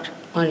hand right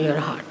on your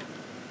heart.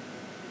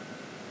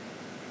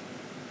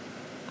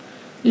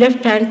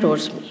 Left hand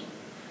towards me.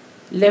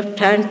 Left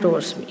hand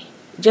towards me.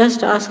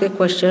 Just ask a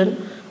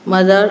question,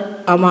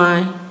 Mother, am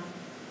I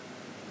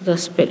the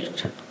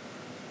spirit?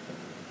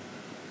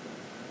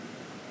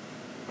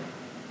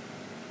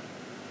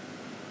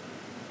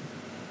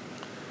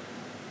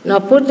 Now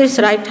put this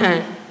right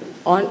hand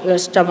on your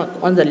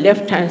stomach, on the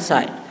left hand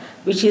side,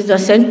 which is the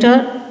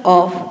center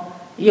of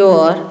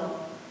your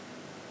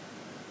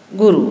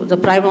Guru, the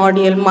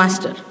primordial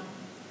master.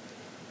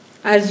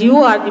 As you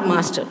are the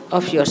master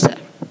of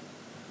yourself,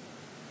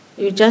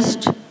 you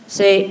just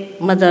say,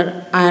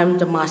 Mother, I am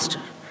the master.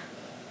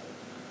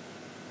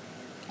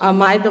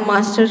 Am I the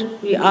master?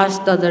 We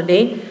asked the other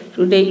day.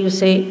 Today you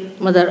say,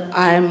 Mother,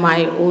 I am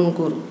my own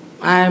Guru.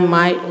 I am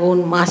my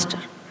own master.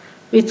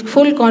 With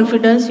full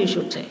confidence you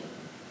should say.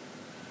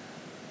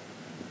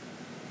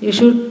 You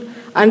should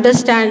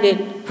understand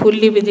it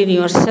fully within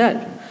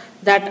yourself,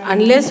 that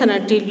unless and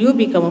until you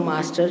become a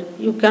master,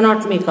 you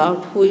cannot make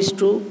out who is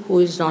true, who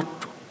is not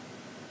true.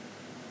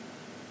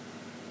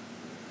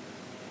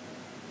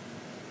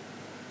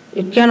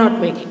 You cannot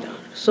make it out.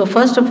 So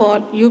first of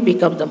all, you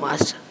become the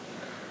master.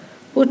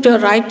 Put your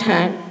right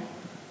hand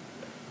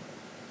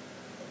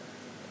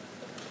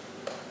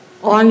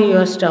on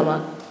your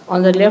stomach,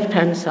 on the left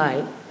hand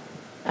side,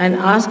 and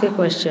ask a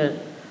question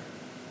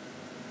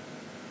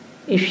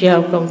if you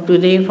have come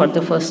today for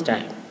the first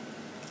time.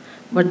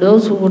 But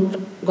those who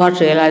got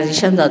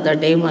realization the other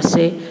day must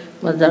say,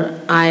 Mother,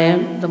 I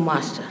am the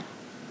master.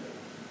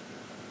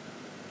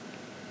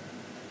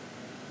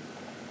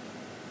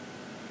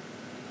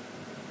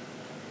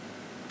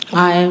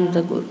 I am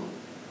the Guru.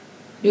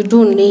 You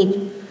don't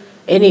need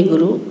any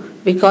Guru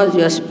because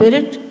your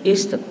spirit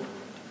is the Guru.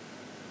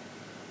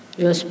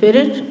 Your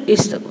spirit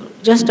is the Guru.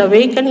 Just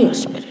awaken your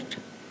spirit.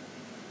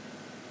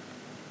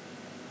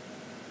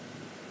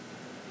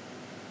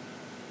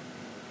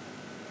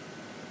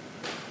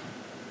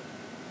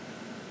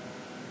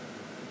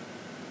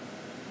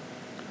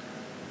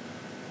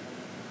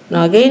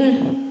 Now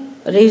again,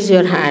 raise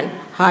your hand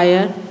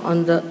higher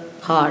on the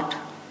heart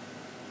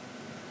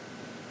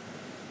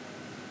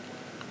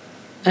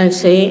and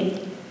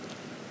say,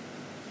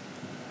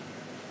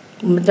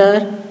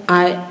 Mother,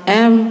 I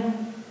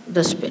am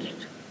the Spirit.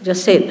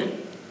 Just say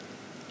that.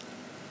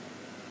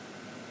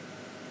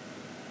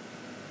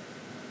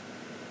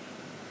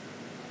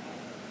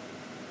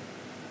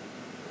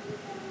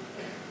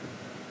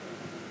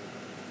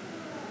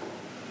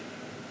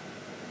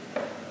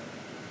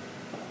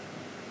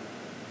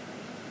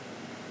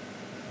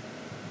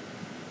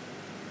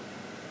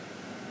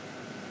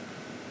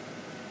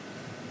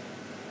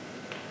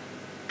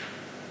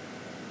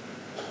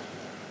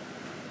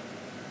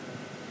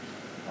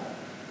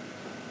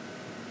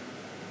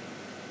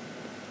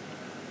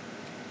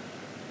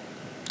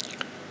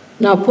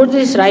 Now put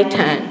this right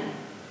hand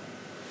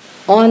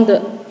on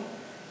the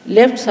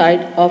left side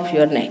of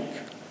your neck,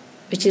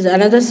 which is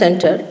another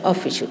center of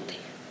Vishuddhi.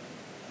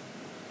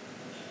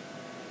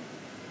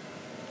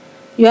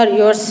 You are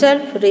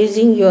yourself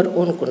raising your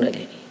own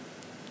Kundalini.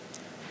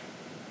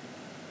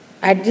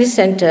 At this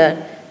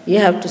center, you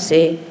have to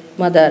say,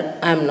 Mother,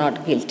 I am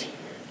not guilty.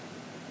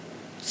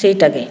 Say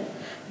it again.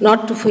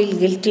 Not to feel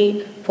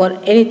guilty for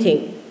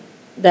anything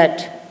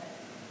that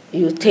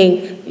you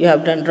think you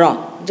have done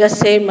wrong. Just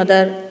say,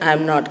 Mother, I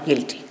am not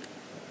guilty.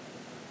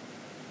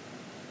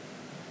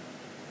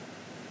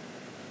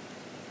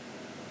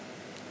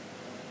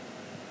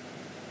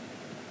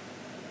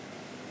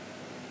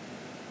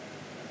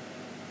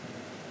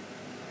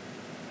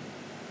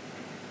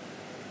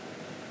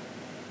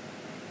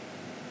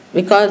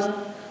 Because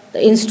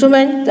the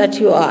instrument that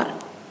you are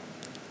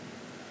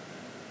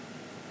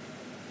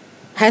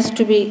has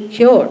to be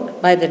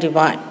cured by the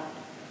divine.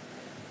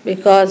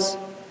 Because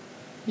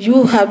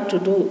you have to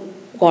do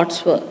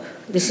God's work.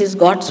 This is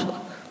God's work.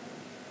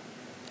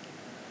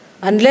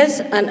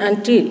 Unless and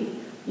until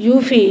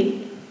you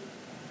feel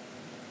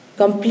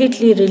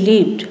completely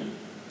relieved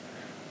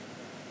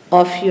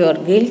of your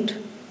guilt,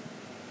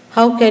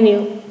 how can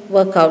you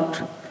work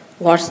out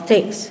God's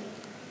things?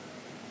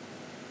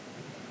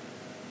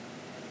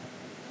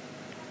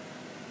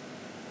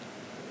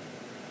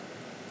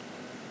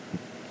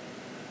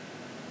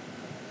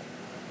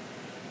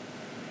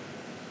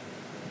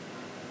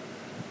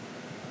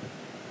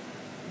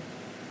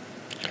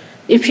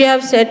 If you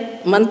have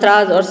said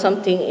mantras or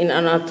something in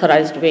an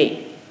unauthorized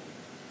way,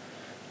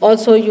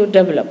 also you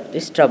develop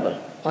this trouble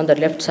on the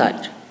left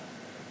side,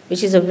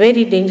 which is a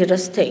very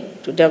dangerous thing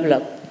to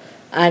develop,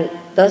 and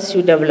thus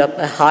you develop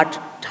a heart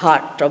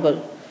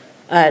trouble,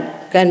 and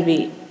can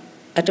be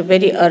at a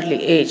very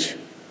early age,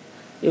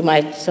 you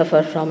might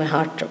suffer from a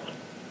heart trouble.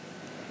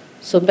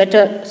 So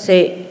better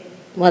say,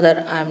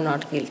 Mother, I am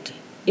not guilty.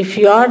 If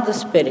you are the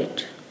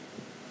Spirit,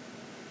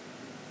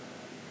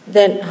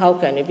 then how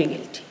can you be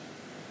guilty?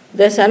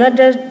 There's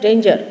another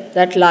danger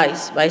that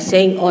lies by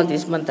saying all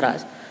these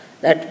mantras,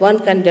 that one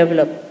can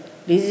develop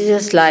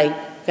diseases like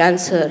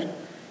cancer,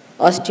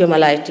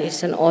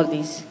 osteomyelitis, and all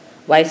these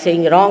by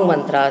saying wrong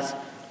mantras,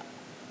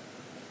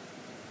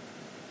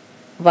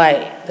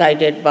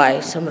 guided by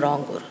some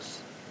wrong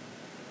gurus.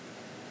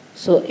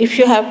 So if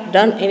you have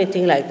done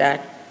anything like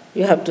that,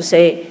 you have to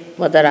say,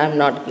 Mother, I am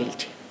not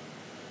guilty.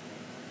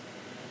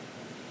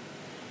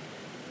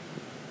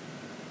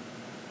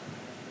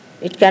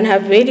 It can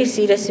have very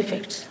serious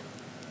effects.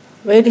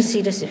 Very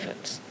serious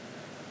effects.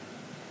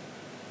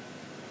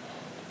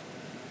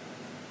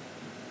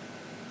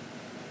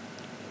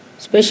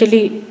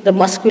 especially the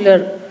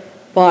muscular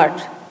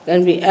part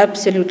can be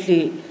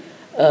absolutely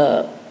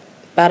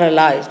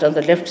paralyzed on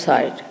the left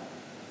side.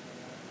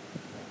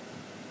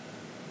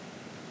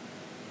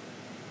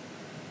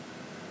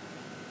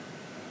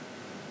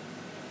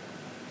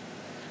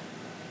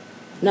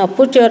 Now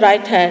put your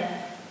right hand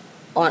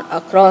on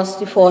across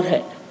the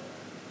forehead.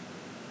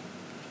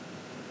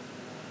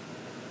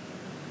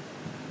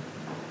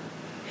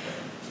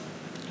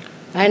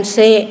 And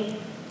say,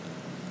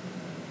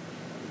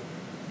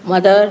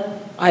 Mother,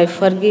 I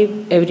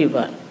forgive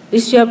everyone.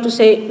 This you have to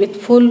say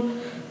with full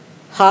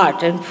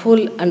heart and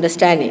full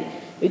understanding.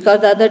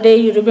 Because the other day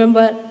you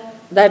remember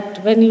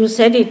that when you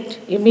said it,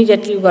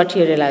 immediately you got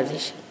your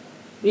realization.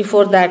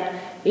 Before that,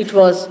 it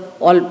was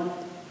all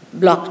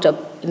blocked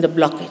up in the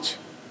blockage.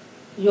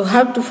 You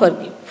have to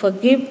forgive.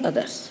 Forgive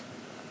others.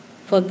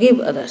 Forgive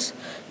others.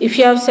 If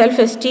you have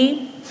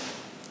self-esteem,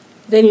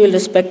 then you will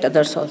respect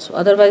others also.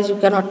 Otherwise, you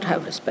cannot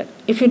have respect.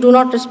 If you do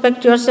not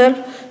respect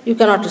yourself, you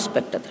cannot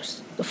respect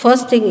others. The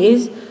first thing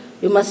is,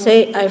 you must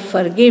say, I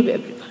forgive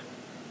everyone.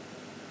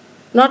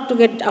 Not to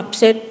get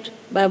upset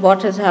by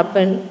what has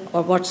happened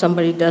or what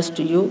somebody does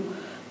to you,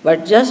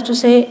 but just to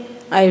say,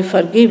 I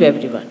forgive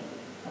everyone.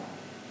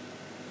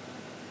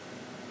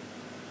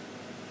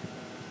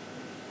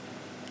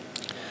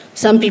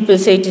 Some people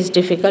say it is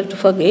difficult to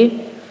forgive,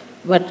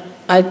 but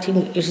I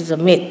think it is a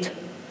myth.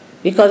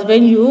 Because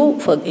when you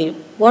forgive,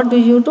 what do?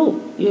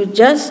 You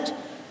just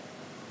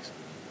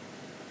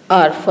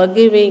are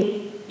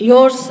forgiving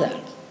yourself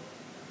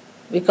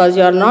because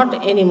you are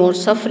not anymore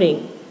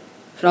suffering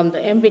from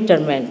the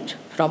embitterment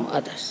from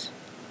others.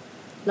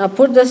 Now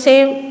put the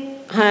same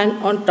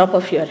hand on top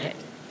of your head.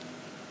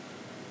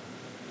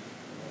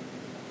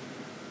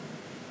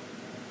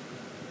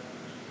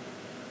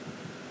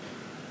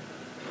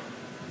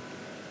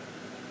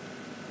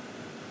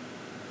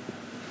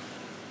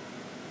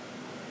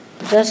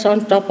 Just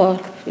on top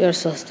of your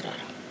sahasrara.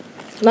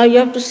 Now you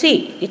have to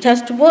see, it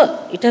has to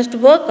work. It has to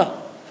work out.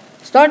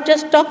 It's not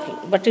just talking,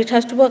 but it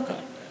has to work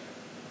out.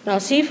 Now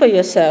see for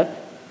yourself,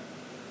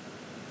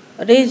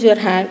 raise your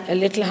hand a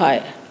little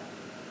higher.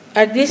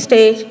 At this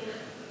stage,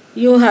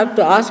 you have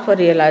to ask for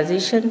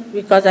realization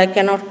because I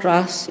cannot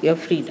cross your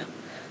freedom.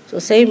 So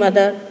say,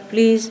 Mother,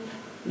 please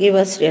give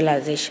us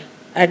realization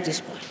at this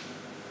point.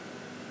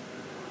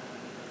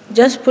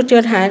 Just put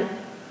your hand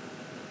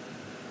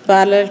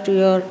parallel to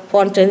your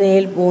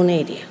fontanelle bone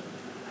area.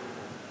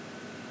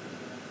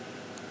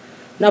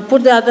 Now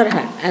put the other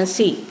hand and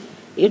see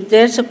if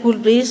there's a cool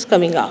breeze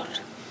coming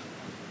out.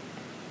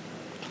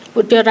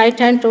 Put your right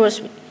hand towards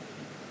me.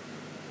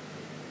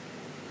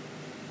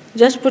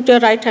 Just put your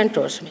right hand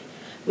towards me.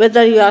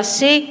 Whether you are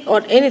sick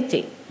or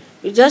anything,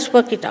 you just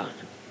work it out.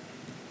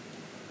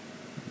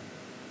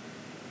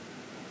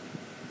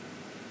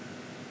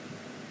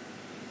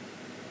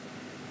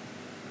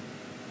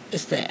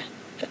 It's there,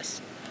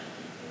 yes.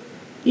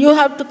 You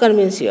have to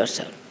convince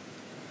yourself.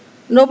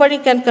 Nobody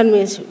can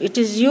convince you. It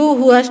is you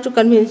who has to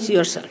convince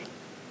yourself.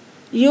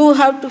 You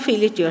have to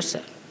feel it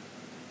yourself.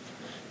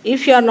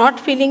 If you are not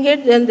feeling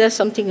it, then there's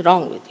something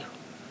wrong with you.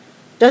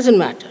 Doesn't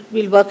matter.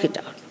 We'll work it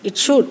out. It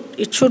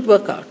should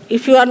work out.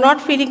 If you are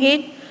not feeling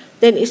it,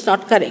 then it's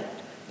not correct.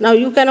 Now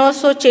you can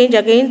also change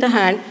again the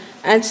hand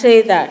and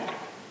say that.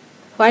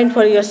 Find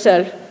for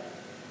yourself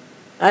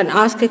and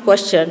ask a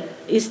question.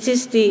 Is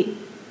this the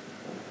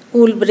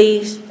cool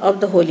breeze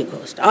of the Holy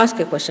Ghost? Ask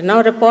a question.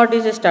 Now report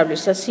is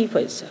established. So see for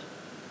yourself.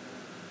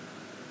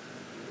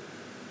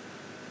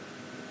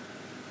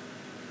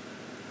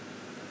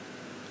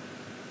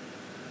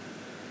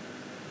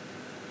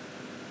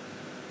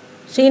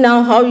 See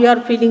now how you are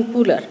feeling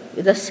cooler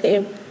with the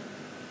same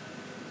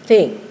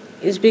thing.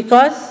 It's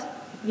because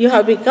you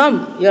have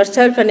become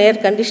yourself an air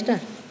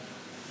conditioner.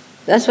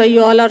 That's why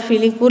you all are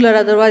feeling cooler,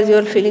 otherwise you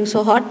are feeling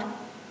so hot.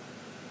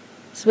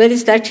 So where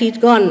is that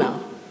heat gone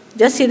now?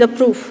 Just see the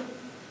proof.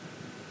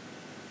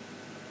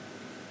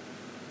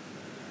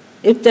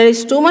 If there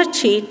is too much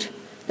heat,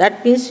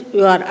 that means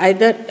you are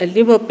either a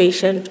liver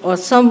patient or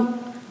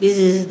some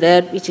disease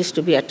there which is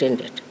to be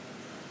attended.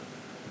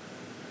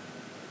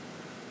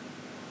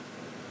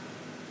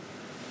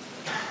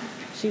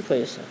 See for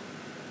yourself.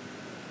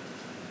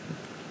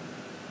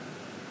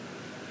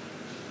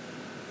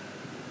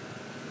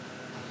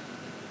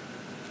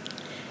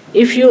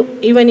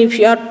 Even if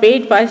you are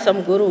paid by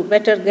some guru,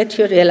 better get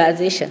your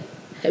realization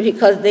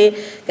because they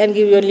can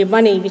give you only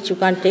money which you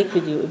can't take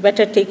with you.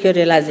 Better take your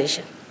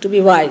realization to be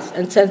wise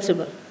and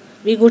sensible.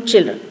 Be good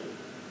children.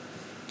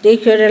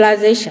 Take your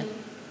realization.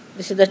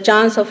 This is the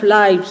chance of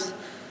lives.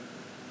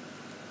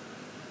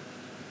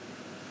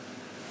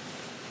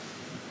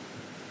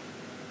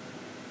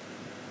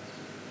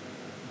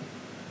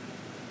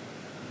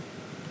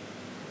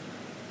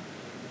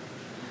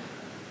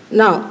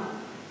 Now,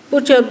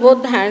 put your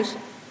both hands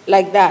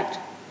like that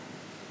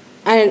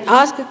and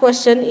ask a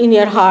question in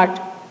your heart.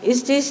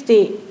 Is this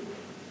the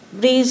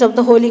breeze of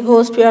the Holy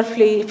Ghost we are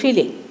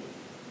feeling?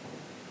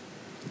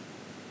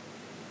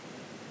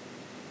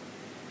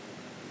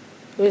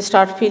 You will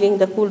start feeling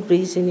the cool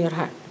breeze in your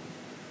hand.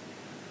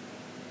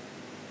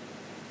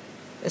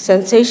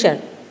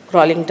 sensation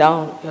crawling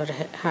down your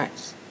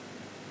hands.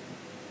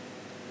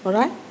 All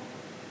right?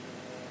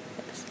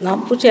 Now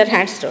put your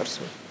hands towards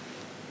me.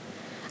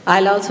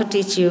 I'll also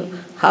teach you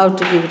how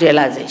to give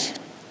realization.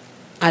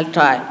 I'll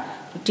try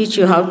to teach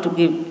you how to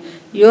give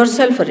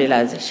yourself a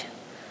realization,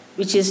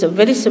 which is a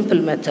very simple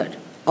method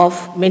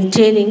of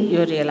maintaining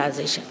your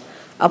realization.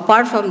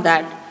 Apart from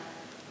that,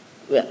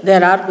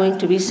 there are going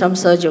to be some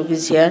Sahaja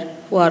Yogis here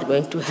who are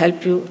going to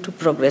help you to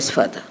progress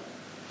further.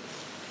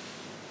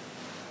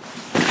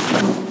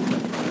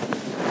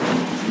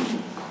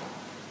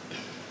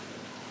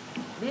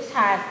 This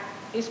hand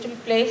is to be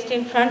placed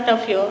in front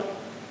of your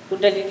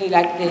Kundalini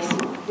like this.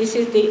 This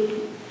is the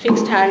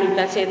fixed hand, you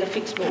can say the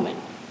fixed movement.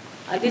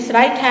 And this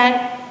right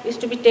hand is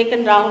to be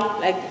taken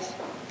round like this.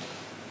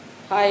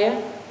 Higher,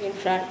 in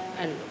front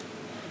and low.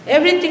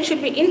 Everything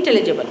should be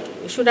intelligible to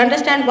you. You should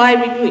understand why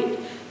we do it.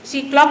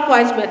 See,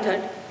 clockwise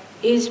method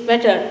is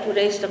better to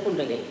raise the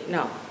Kundalini.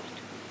 Now,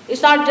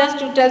 it's not just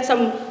to tell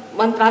some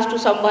mantras to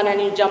someone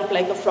and you jump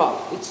like a frog.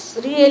 It's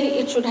really,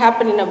 it should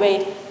happen in a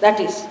way that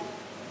is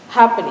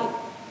happening.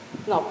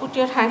 Now, put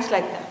your hands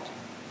like that.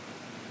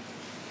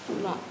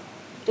 Now,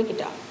 take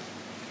it out.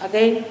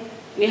 Again,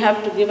 we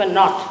have to give a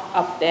knot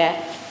up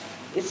there.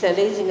 It's a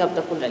raising of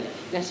the Kundalini.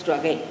 Let's do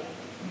again.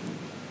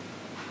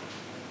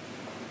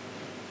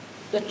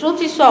 The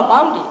truth is so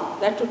abounding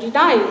that to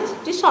deny is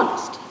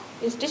dishonesty.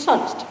 It's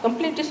dishonesty,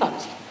 complete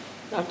dishonesty.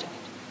 Now take it.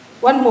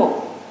 One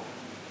more.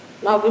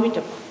 Now give it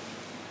up.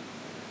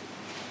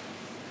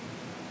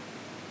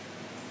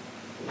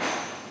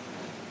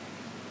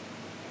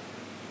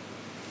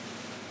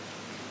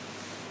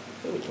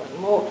 Give it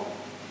one more.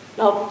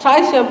 Now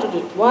thrice you have to do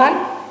it.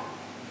 1,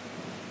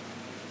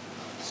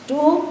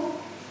 2,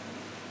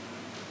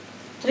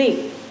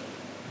 3.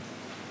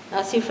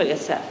 Now see for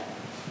yourself.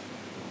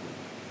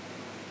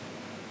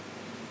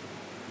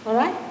 All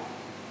right?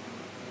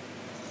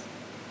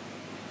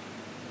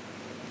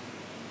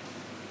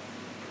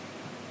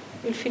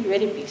 You'll feel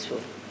very peaceful.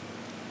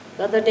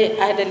 The other day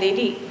I had a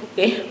lady who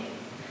came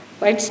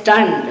quite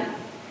stunned.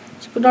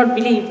 She could not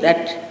believe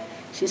that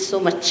she's so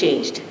much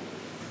changed.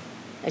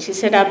 And she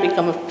said, I've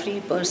become a free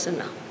person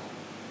now.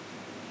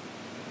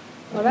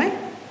 All right?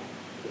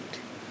 Good.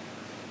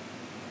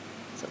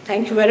 So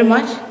thank you very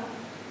much.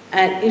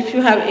 And if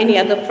you have any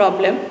other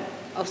problem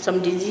of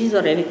some disease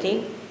or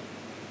anything,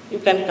 you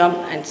can come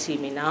and see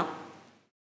me now.